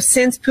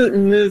 Since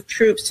Putin moved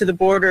troops to the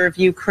border of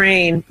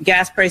Ukraine,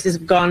 gas prices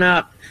have gone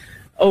up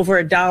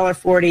over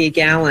 $1.40 a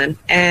gallon.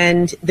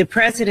 And the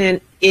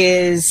president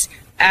is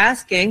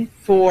asking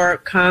for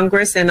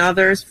Congress and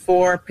others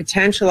for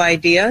potential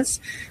ideas.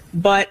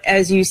 But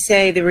as you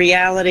say, the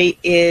reality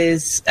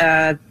is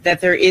that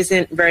there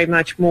isn't very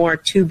much more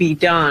to be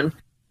done.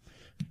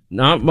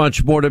 Not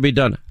much more to be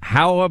done.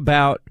 How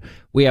about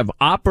we have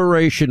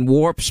Operation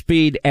Warp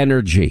Speed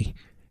Energy,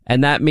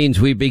 and that means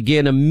we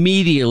begin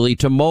immediately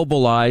to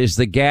mobilize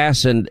the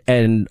gas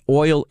and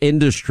oil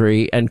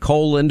industry and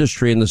coal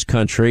industry in this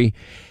country,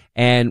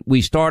 and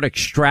we start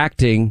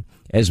extracting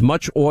as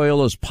much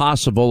oil as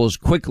possible, as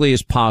quickly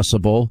as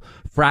possible,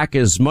 frack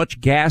as much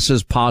gas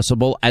as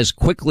possible, as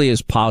quickly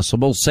as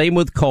possible, same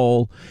with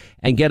coal,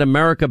 and get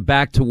America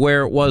back to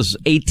where it was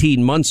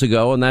 18 months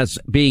ago, and that's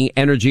being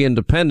energy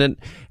independent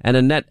and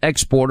a net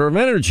exporter of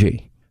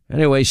energy.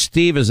 Anyway,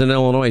 Steve is in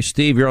Illinois.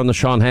 Steve, you're on the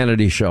Sean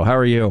Hannity Show. How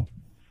are you?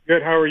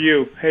 Good. How are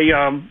you? Hey,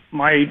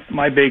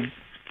 my big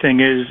thing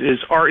is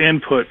our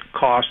input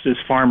costs as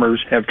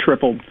farmers have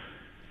tripled.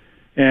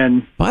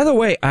 And by the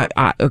way,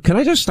 can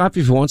I just stop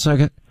you for 1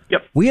 second?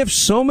 Yep. We have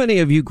so many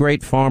of you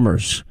great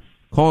farmers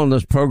calling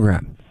this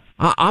program.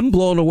 I'm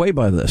blown away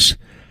by this.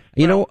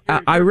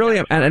 I really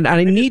am, and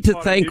I need to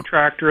thank. A new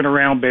tractor and a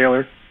round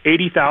baler,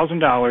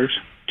 $80,000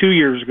 2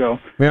 years ago.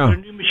 Yeah. Put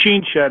a new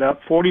machine shed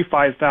up,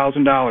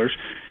 $45,000,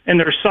 and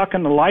they're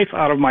sucking the life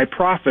out of my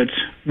profits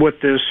with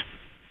this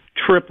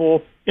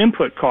triple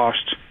input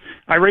cost.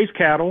 I raise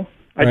cattle.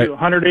 I do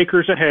 100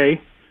 acres of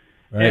hay,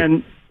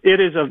 and it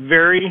is a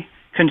very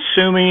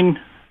consuming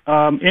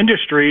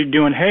industry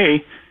doing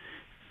hay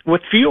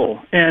with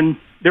fuel, and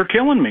they're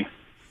killing me.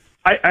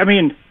 I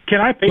mean, can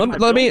I pay?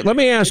 Let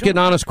me ask you an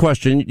honest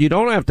question. You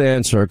don't have to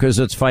answer because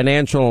it's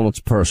financial and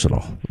it's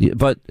personal.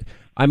 But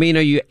I mean,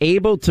 are you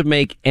able to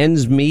make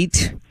ends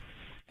meet?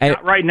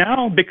 Not right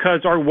now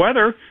because our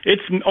weather.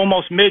 It's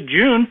almost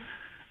mid-June.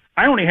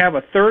 I only have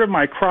a third of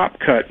my crop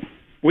cut.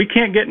 We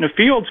can't get in the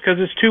fields because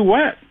it's too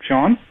wet,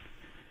 Sean.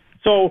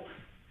 So,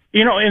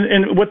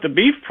 and with the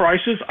beef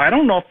prices, I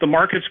don't know if the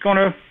market's going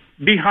to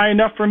be high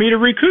enough for me to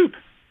recoup.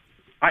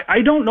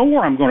 I don't know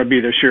where I'm going to be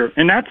this year,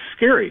 and that's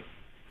scary.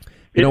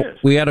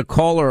 We had a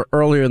caller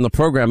earlier in the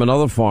program,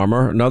 another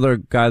farmer, another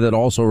guy that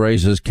also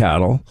raises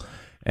cattle,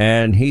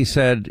 and he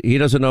said he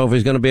doesn't know if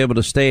he's going to be able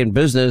to stay in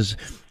business.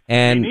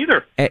 And Me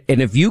neither.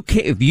 And if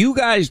you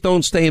guys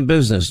don't stay in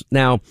business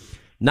now,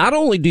 not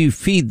only do you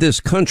feed this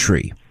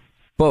country,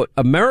 but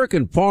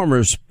American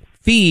farmers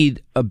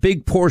feed a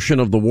big portion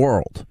of the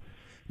world.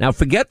 Now,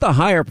 forget the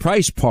higher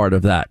price part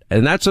of that,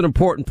 and that's an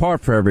important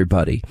part for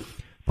everybody.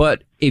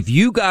 But if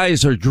you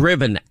guys are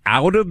driven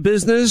out of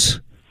business,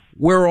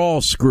 we're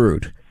all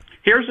screwed.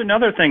 Here's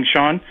another thing,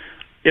 Sean.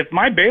 If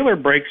my baler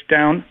breaks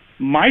down,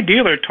 my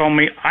dealer told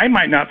me I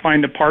might not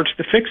find the parts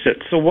to fix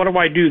it. So what do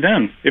I do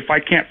then if I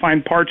can't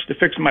find parts to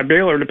fix my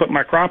baler to put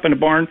my crop in the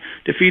barn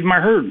to feed my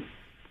herd?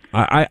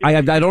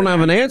 I don't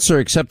have an answer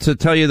except to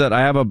tell you that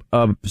I have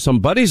some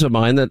buddies of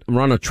mine that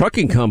run a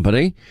trucking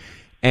company,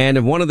 and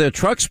if one of their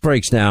trucks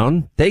breaks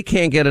down, they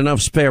can't get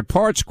enough spare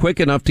parts quick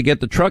enough to get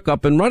the truck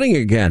up and running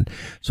again.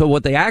 So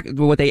what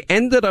they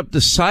ended up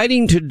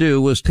deciding to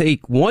do was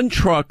take one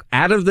truck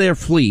out of their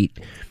fleet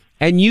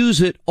and use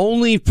it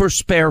only for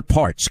spare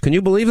parts. Can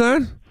you believe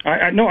that?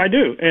 No, I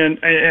do.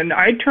 And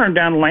I turned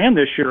down land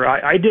this year.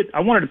 I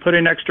wanted to put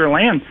in extra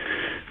land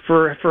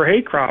for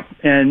hay crop,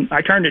 and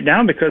I turned it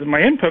down because of my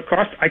input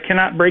cost. I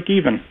cannot break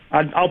even.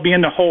 I'll be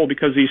in the hole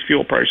because of these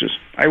fuel prices.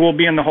 I will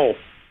be in the hole.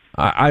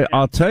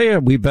 I'll tell you,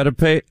 we better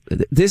pay.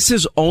 This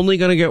is only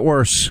going to get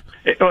worse.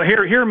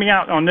 Hear me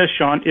out on this,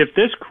 Sean. If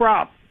this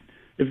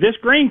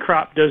grain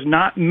crop does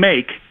not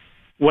make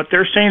what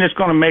they're saying it's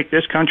going to make,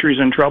 this country's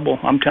in trouble.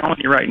 I'm telling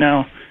you right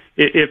now.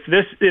 If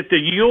the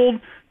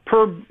yield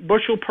per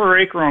bushel per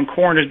acre on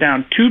corn is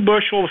down 2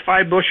 bushel to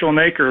 5 bushel an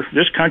acre,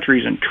 this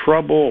country's in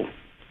trouble.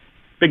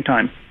 Big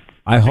time.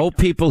 I hope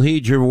people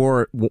heed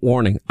your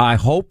warning. I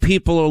hope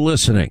people are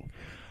listening.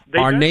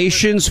 Our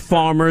nation's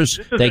farmers,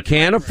 they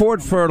can't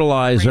afford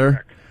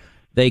fertilizer.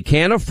 They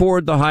can't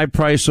afford the high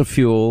price of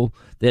fuel.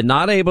 They're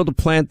not able to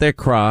plant their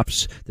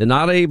crops. They're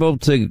not able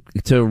to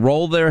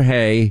roll their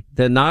hay.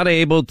 They're not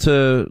able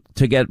to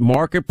get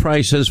market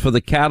prices for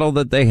the cattle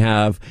that they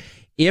have.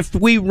 If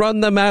we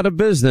run them out of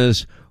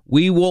business,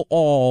 we will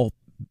all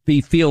be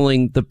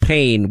feeling the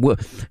pain.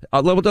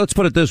 Let's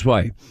put it this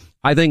way.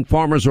 I think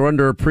farmers are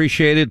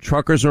underappreciated.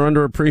 Truckers are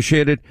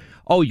underappreciated.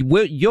 Oh,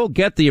 you'll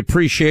get the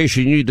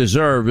appreciation you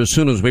deserve as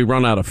soon as we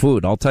run out of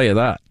food. I'll tell you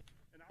that.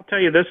 And I'll tell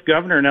you, this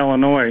governor in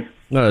Illinois,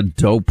 not a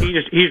dope.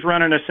 He's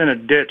running us in a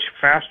ditch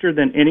faster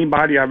than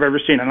anybody I've ever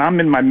seen. And I'm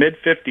in my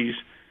mid-50s,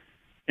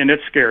 and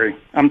it's scary.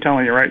 I'm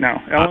telling you right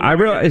now. I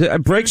realize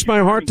it breaks my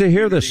heart to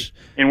hear this.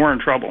 And we're in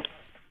trouble.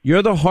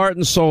 You're the heart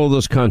and soul of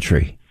this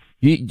country.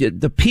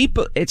 The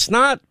people, it's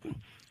not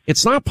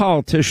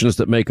politicians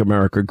that make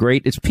America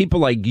great. It's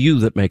people like you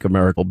that make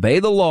America obey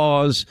the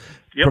laws,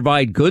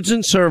 provide goods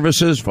and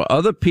services for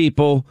other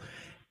people,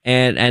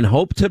 and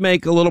hope to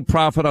make a little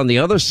profit on the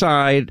other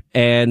side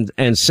and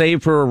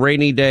save for a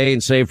rainy day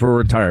and save for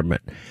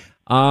retirement.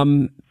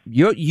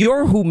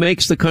 You're who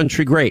makes the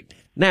country great.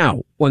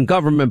 Now, when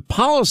government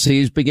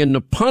policies begin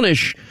to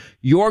punish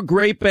your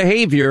great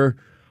behavior,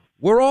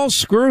 we're all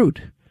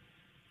screwed.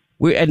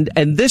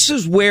 And this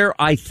is where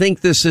I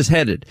think this is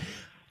headed.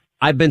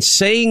 I've been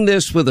saying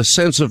this with a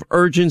sense of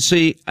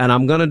urgency, and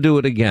I'm going to do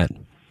it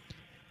again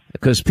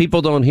because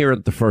people don't hear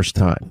it the first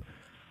time.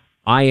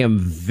 I am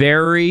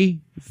very,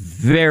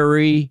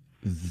 very,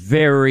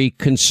 very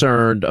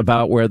concerned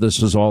about where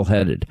this is all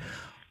headed.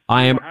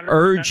 I am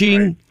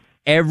urging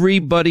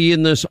everybody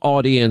in this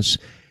audience,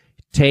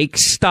 take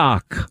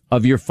stock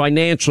of your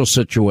financial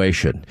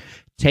situation.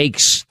 Take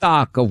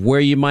stock of where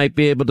you might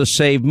be able to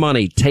save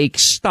money. Take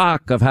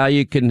stock of how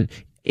you can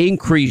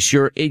increase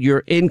your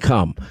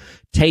income.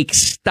 Take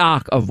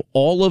stock of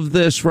all of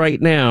this right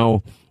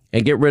now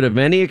and get rid of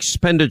any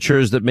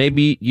expenditures that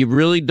maybe you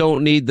really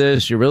don't need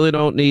this, you really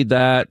don't need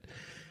that,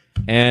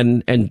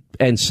 and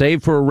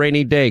save for a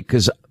rainy day.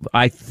 Because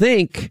I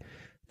think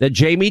that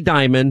Jamie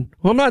Dimon,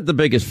 who I'm not the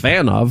biggest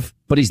fan of,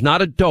 but he's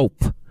not a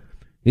dope.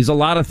 He's a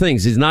lot of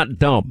things. He's not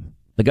dumb.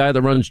 The guy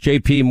that runs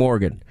J.P.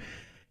 Morgan.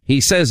 He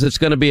says it's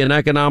going to be an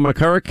economic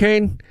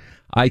hurricane.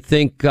 I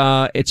think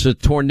it's a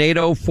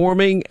tornado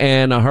forming,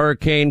 and a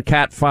Hurricane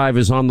Cat 5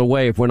 is on the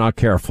way if we're not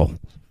careful.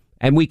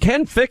 And we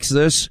can fix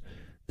this.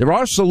 There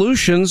are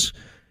solutions.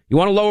 You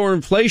want to lower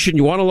inflation,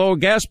 you want to lower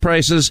gas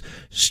prices,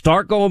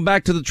 start going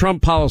back to the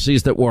Trump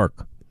policies that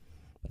work.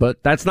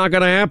 But that's not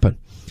going to happen.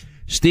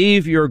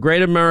 Steve, you're a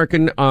great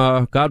American.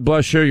 God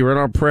bless you. You're in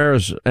our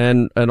prayers,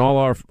 and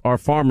all our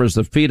farmers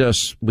that feed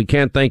us. We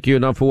can't thank you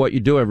enough for what you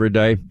do every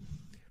day.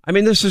 I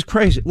mean, this is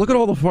crazy. Look at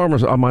all the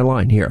farmers on my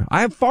line here.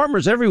 I have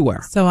farmers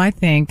everywhere. So I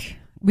think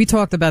we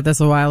talked about this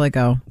a while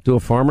ago. Do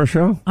a farmer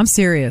show? I'm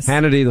serious.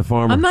 Hannity the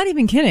farmer. I'm not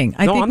even kidding.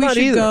 I think we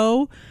should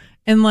go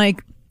and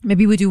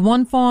maybe we do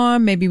one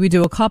farm, maybe we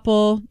do a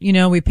couple,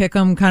 we pick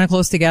them kind of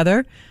close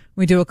together.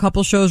 We do a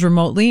couple shows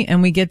remotely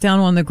and we get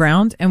down on the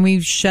ground and we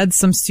shed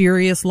some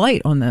serious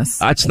light on this.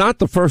 It's not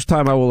the first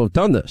time I will have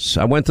done this.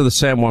 I went to the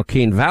San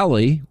Joaquin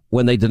Valley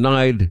when they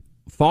denied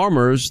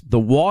farmers the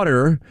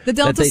water. The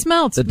Delta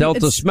smelt. The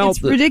Delta smelt.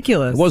 It's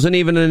ridiculous. It wasn't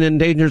even an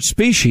endangered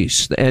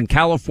species. And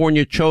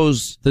California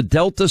chose the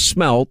Delta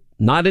smelt,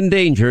 not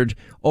endangered,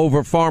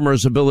 over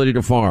farmers' ability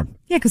to farm.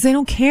 Yeah, because they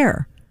don't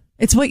care.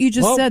 It's what you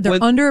just said. They're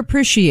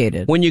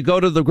underappreciated. When you go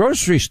to the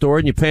grocery store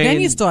and you pay,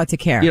 then you start to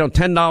care.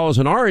 $10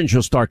 an orange,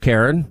 you'll start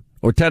caring.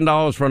 Or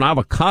 $10 for an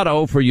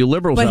avocado for you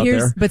liberals out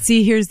there. But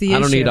see, here's the issue. I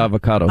don't need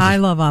avocados. I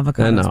love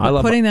avocados. I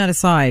love putting that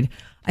aside,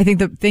 I think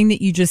the thing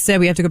that you just said,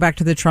 we have to go back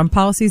to the Trump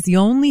policies. The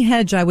only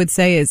hedge I would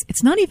say is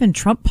it's not even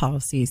Trump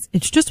policies.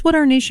 It's just what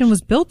our nation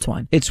was built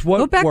on. It's what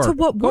Go back to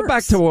what works. Go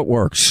back to what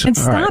works. And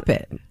stop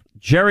it.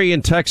 Jerry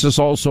in Texas,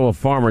 also a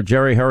farmer.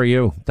 Jerry, how are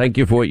you? Thank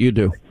you for what you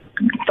do.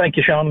 Thank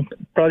you, Sean.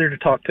 Pleasure to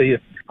talk to you.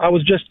 I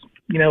was just,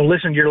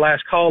 listening to your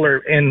last caller,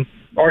 and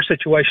our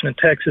situation in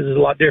Texas is a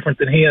lot different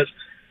than his.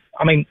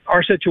 I mean,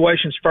 our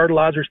situation's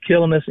fertilizer's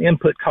killing us,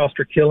 input costs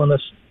are killing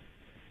us,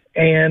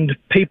 and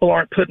people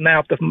aren't putting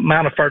out the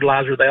amount of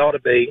fertilizer they ought to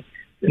be,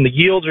 and the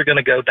yields are going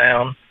to go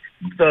down.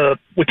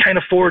 We can't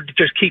afford to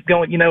just keep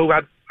going.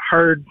 I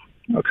heard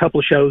a couple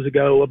of shows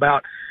ago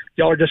about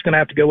y'all are just going to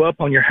have to go up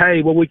on your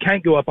hay. Well, we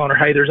can't go up on our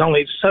hay. There's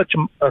only such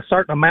a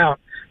certain amount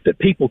that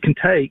people can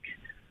take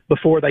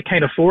before they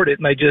can't afford it,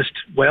 and they just,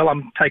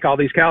 I'm take all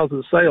these cows to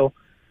the sale.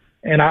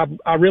 And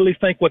I really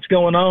think what's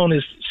going on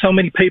is so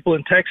many people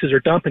in Texas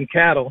are dumping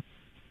cattle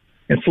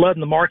and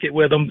flooding the market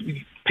with them.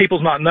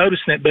 People's not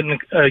noticing it, but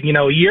a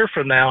year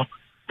from now,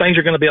 things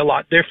are going to be a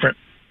lot different.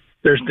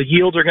 The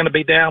yields are going to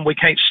be down. We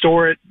can't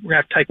store it. We're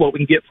going to have to take what we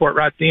can get for it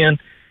right then,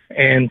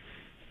 and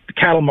the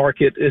cattle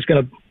market is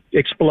going to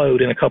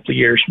explode in a couple of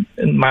years,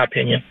 in my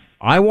opinion.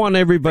 I want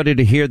everybody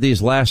to hear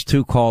these last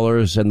two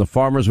callers and the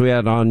farmers we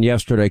had on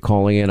yesterday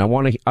calling in. I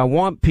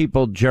want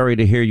people, Jerry,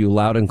 to hear you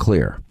loud and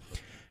clear.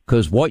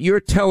 Because what you're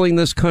telling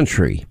this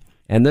country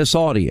and this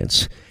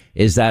audience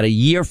is that a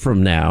year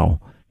from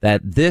now,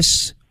 that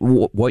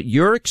what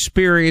you're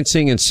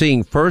experiencing and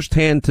seeing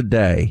firsthand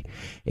today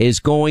is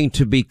going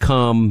to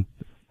become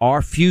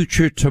our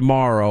future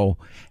tomorrow,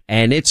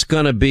 and it's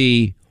going to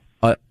be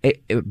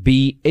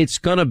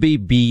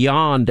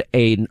beyond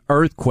an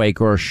earthquake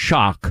or a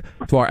shock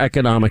to our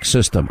economic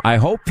system. I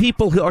hope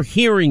people are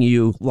hearing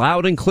you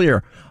loud and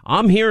clear.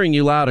 I'm hearing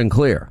you loud and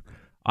clear.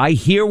 I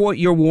hear what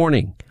you're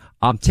warning.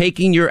 I'm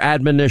taking your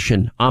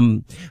admonition.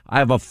 I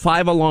have a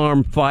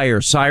 5-alarm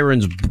fire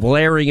sirens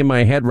blaring in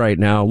my head right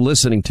now,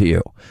 listening to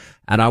you.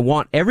 And I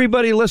want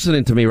everybody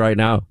listening to me right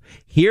now,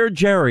 hear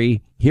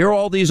Jerry, hear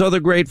all these other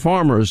great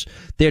farmers.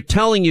 They're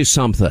telling you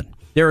something.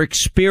 They're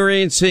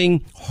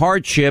experiencing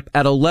hardship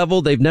at a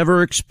level they've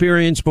never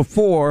experienced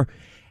before.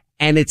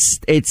 And it's,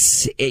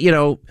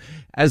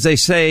 as they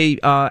say,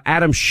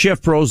 Adam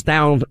Schiff rolls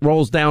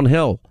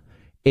downhill.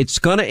 It's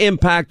going to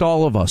impact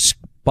all of us.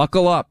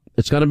 Buckle up.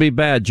 It's going to be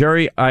bad.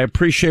 Jerry, I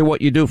appreciate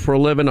what you do for a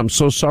living. I'm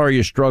so sorry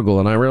you struggle,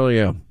 and I really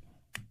am.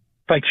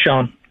 Thanks,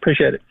 Sean.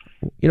 Appreciate it.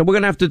 We're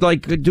going to have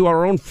to do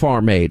our own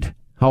farm aid,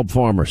 help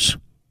farmers.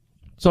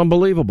 It's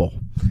unbelievable.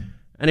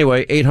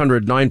 Anyway,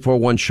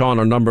 800-941-SEAN,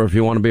 our number if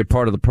you want to be a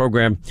part of the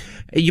program.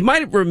 You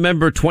might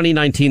remember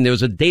 2019, there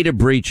was a data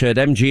breach at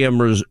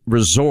MGM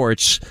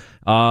Resorts.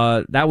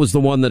 That was the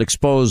one that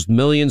exposed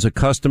millions of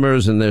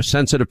customers and their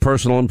sensitive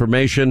personal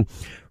information.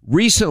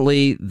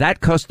 Recently, that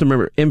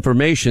customer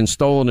information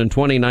stolen in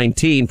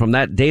 2019 from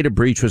that data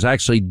breach was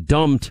actually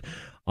dumped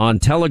on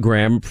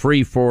Telegram,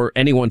 free for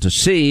anyone to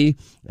see,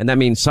 and that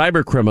means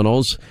cyber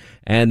criminals.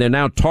 And they're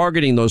now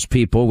targeting those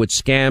people with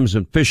scams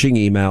and phishing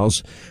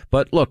emails.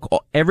 But look,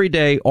 every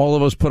day, all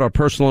of us put our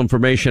personal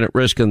information at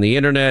risk on the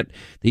internet.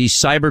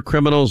 These cyber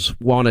criminals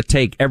want to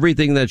take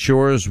everything that's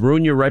yours,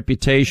 ruin your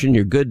reputation,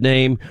 your good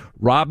name,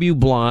 rob you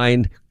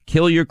blind,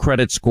 kill your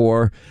credit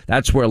score.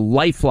 That's where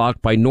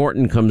LifeLock by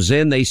Norton comes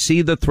in. They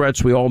see the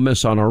threats we all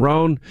miss on our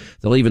own.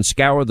 They'll even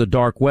scour the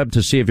dark web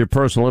to see if your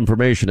personal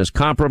information is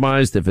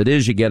compromised. If it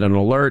is, you get an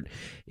alert.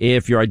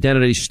 If your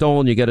identity is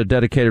stolen, you get a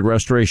dedicated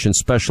restoration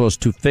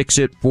specialist to fix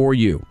it for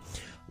you.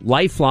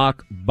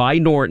 LifeLock by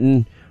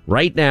Norton.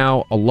 Right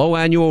now, a low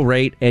annual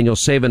rate, and you'll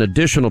save an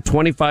additional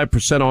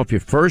 25% off your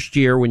first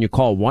year when you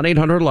call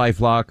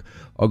 1-800-LifeLock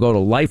or go to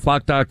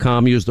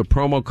LifeLock.com. Use the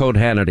promo code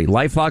Hannity.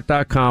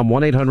 LifeLock.com,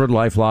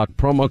 1-800-LifeLock,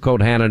 promo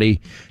code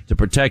Hannity to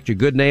protect your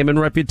good name and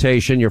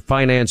reputation, your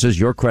finances,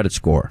 your credit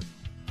score.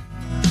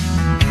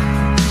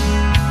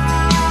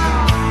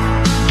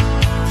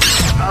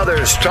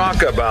 Others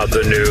talk about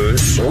the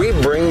news. We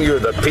bring you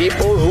the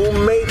people who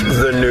make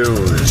the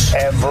news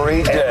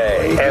every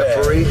day.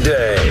 Every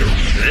day.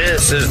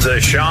 This is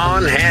the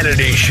Sean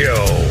Hannity Show.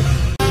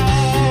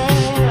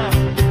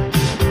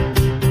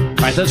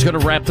 All right, that's going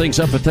to wrap things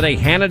up for today.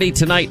 Hannity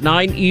tonight,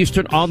 9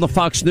 Eastern on the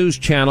Fox News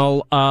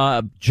Channel.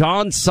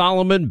 John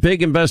Solomon,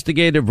 big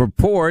investigative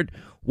report.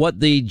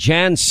 What the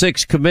Jan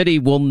 6 committee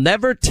will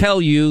never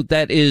tell you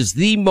that is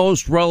the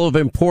most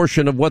relevant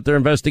portion of what their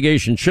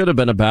investigation should have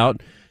been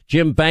about.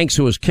 Jim Banks,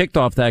 who was kicked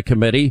off that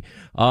committee.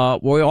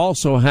 We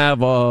also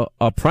have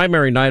a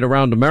primary night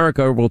around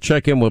America. We'll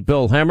check in with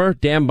Bill Hemmer,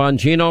 Dan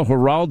Bongino,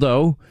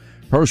 Geraldo,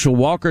 Herschel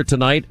Walker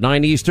tonight,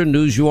 9 Eastern.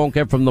 News you won't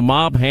get from the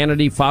mob.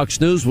 Hannity,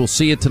 Fox News. We'll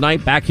see you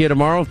tonight. Back here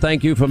tomorrow.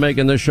 Thank you for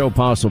making this show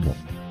possible.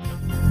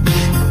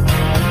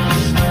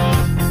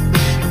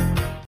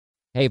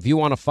 Hey. Hey, if you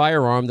want a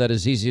firearm that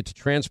is easy to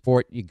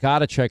transport, you got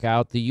to check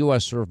out the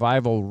U.S.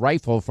 Survival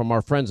Rifle from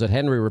our friends at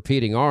Henry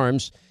Repeating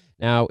Arms.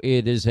 Now,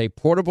 it is a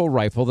portable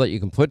rifle that you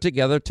can put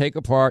together, take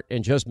apart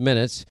in just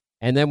minutes.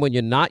 And then when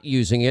you're not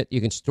using it, you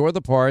can store the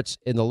parts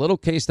in the little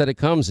case that it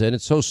comes in.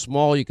 It's so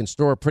small you can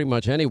store it pretty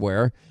much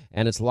anywhere,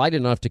 and it's light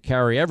enough to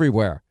carry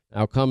everywhere.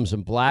 Now, it comes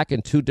in black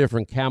and 2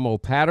 different camo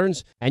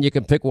patterns, and you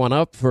can pick one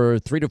up for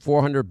 $300 to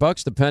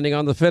 $400 depending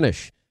on the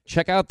finish.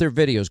 Check out their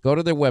videos. Go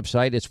to their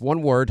website. It's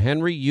one word,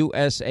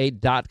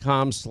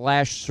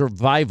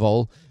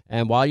 henryusa.com/survival.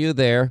 And while you're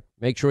there,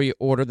 make sure you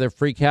order their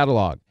free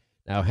catalog.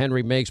 Now,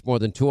 Henry makes more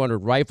than 200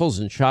 rifles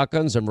and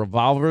shotguns and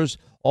revolvers,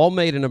 all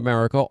made in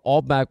America,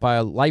 all backed by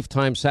a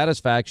lifetime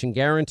satisfaction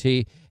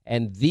guarantee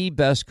and the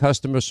best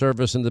customer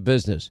service in the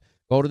business.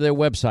 Go to their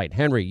website,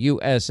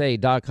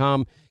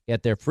 henryusa.com.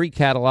 Get their free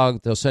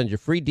catalog. They'll send you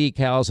free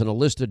decals and a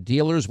list of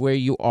dealers where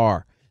you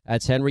are.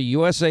 That's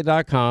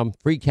henryusa.com.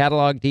 Free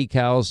catalog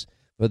decals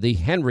for the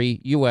Henry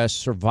U.S.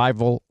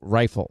 Survival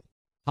Rifle.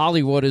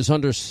 Hollywood is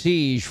under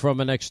siege from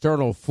an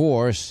external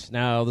force.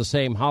 Now, the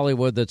same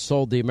Hollywood that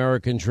sold the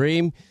American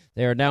dream,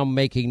 they are now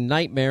making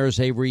nightmares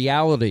a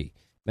reality.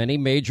 Many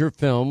major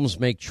films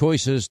make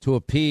choices to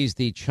appease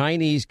the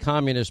Chinese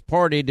Communist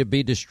Party to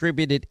be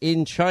distributed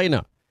in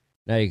China.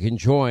 Now, you can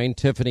join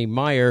Tiffany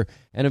Meyer,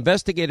 an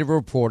investigative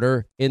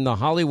reporter in the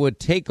Hollywood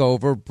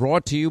Takeover,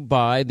 brought to you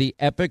by the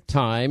Epoch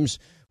Times,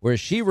 where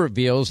she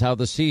reveals how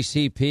the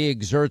CCP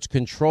exerts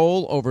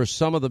control over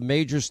some of the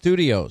major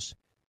studios.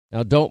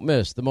 Now, don't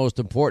miss the most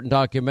important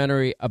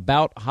documentary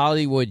about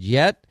Hollywood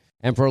yet.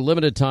 And for a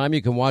limited time,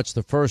 you can watch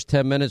the first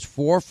 10 minutes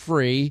for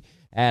free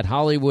at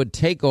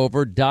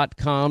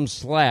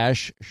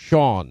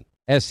HollywoodTakeover.com/Sean,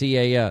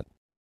 SEAN.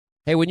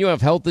 Hey, when you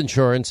have health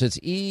insurance, it's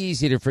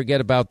easy to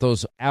forget about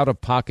those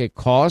out-of-pocket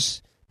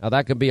costs. Now,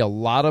 that can be a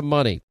lot of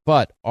money,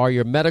 but are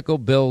your medical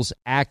bills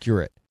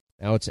accurate?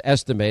 Now, it's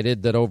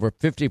estimated that over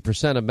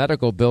 50% of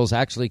medical bills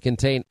actually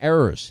contain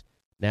errors.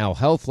 Now,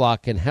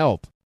 HealthLock can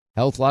help.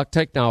 HealthLock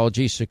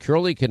technology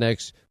securely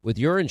connects with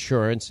your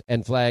insurance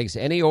and flags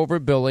any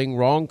overbilling,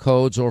 wrong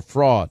codes, or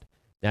fraud.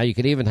 Now, you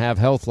can even have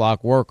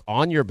HealthLock work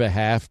on your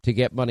behalf to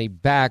get money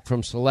back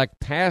from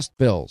select past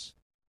bills.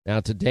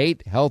 Now, to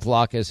date,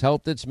 HealthLock has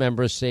helped its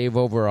members save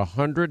over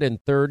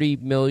 $130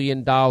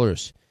 million.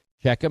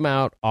 Check them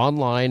out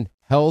online,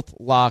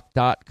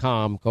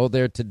 healthlock.com. Go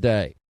there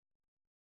today.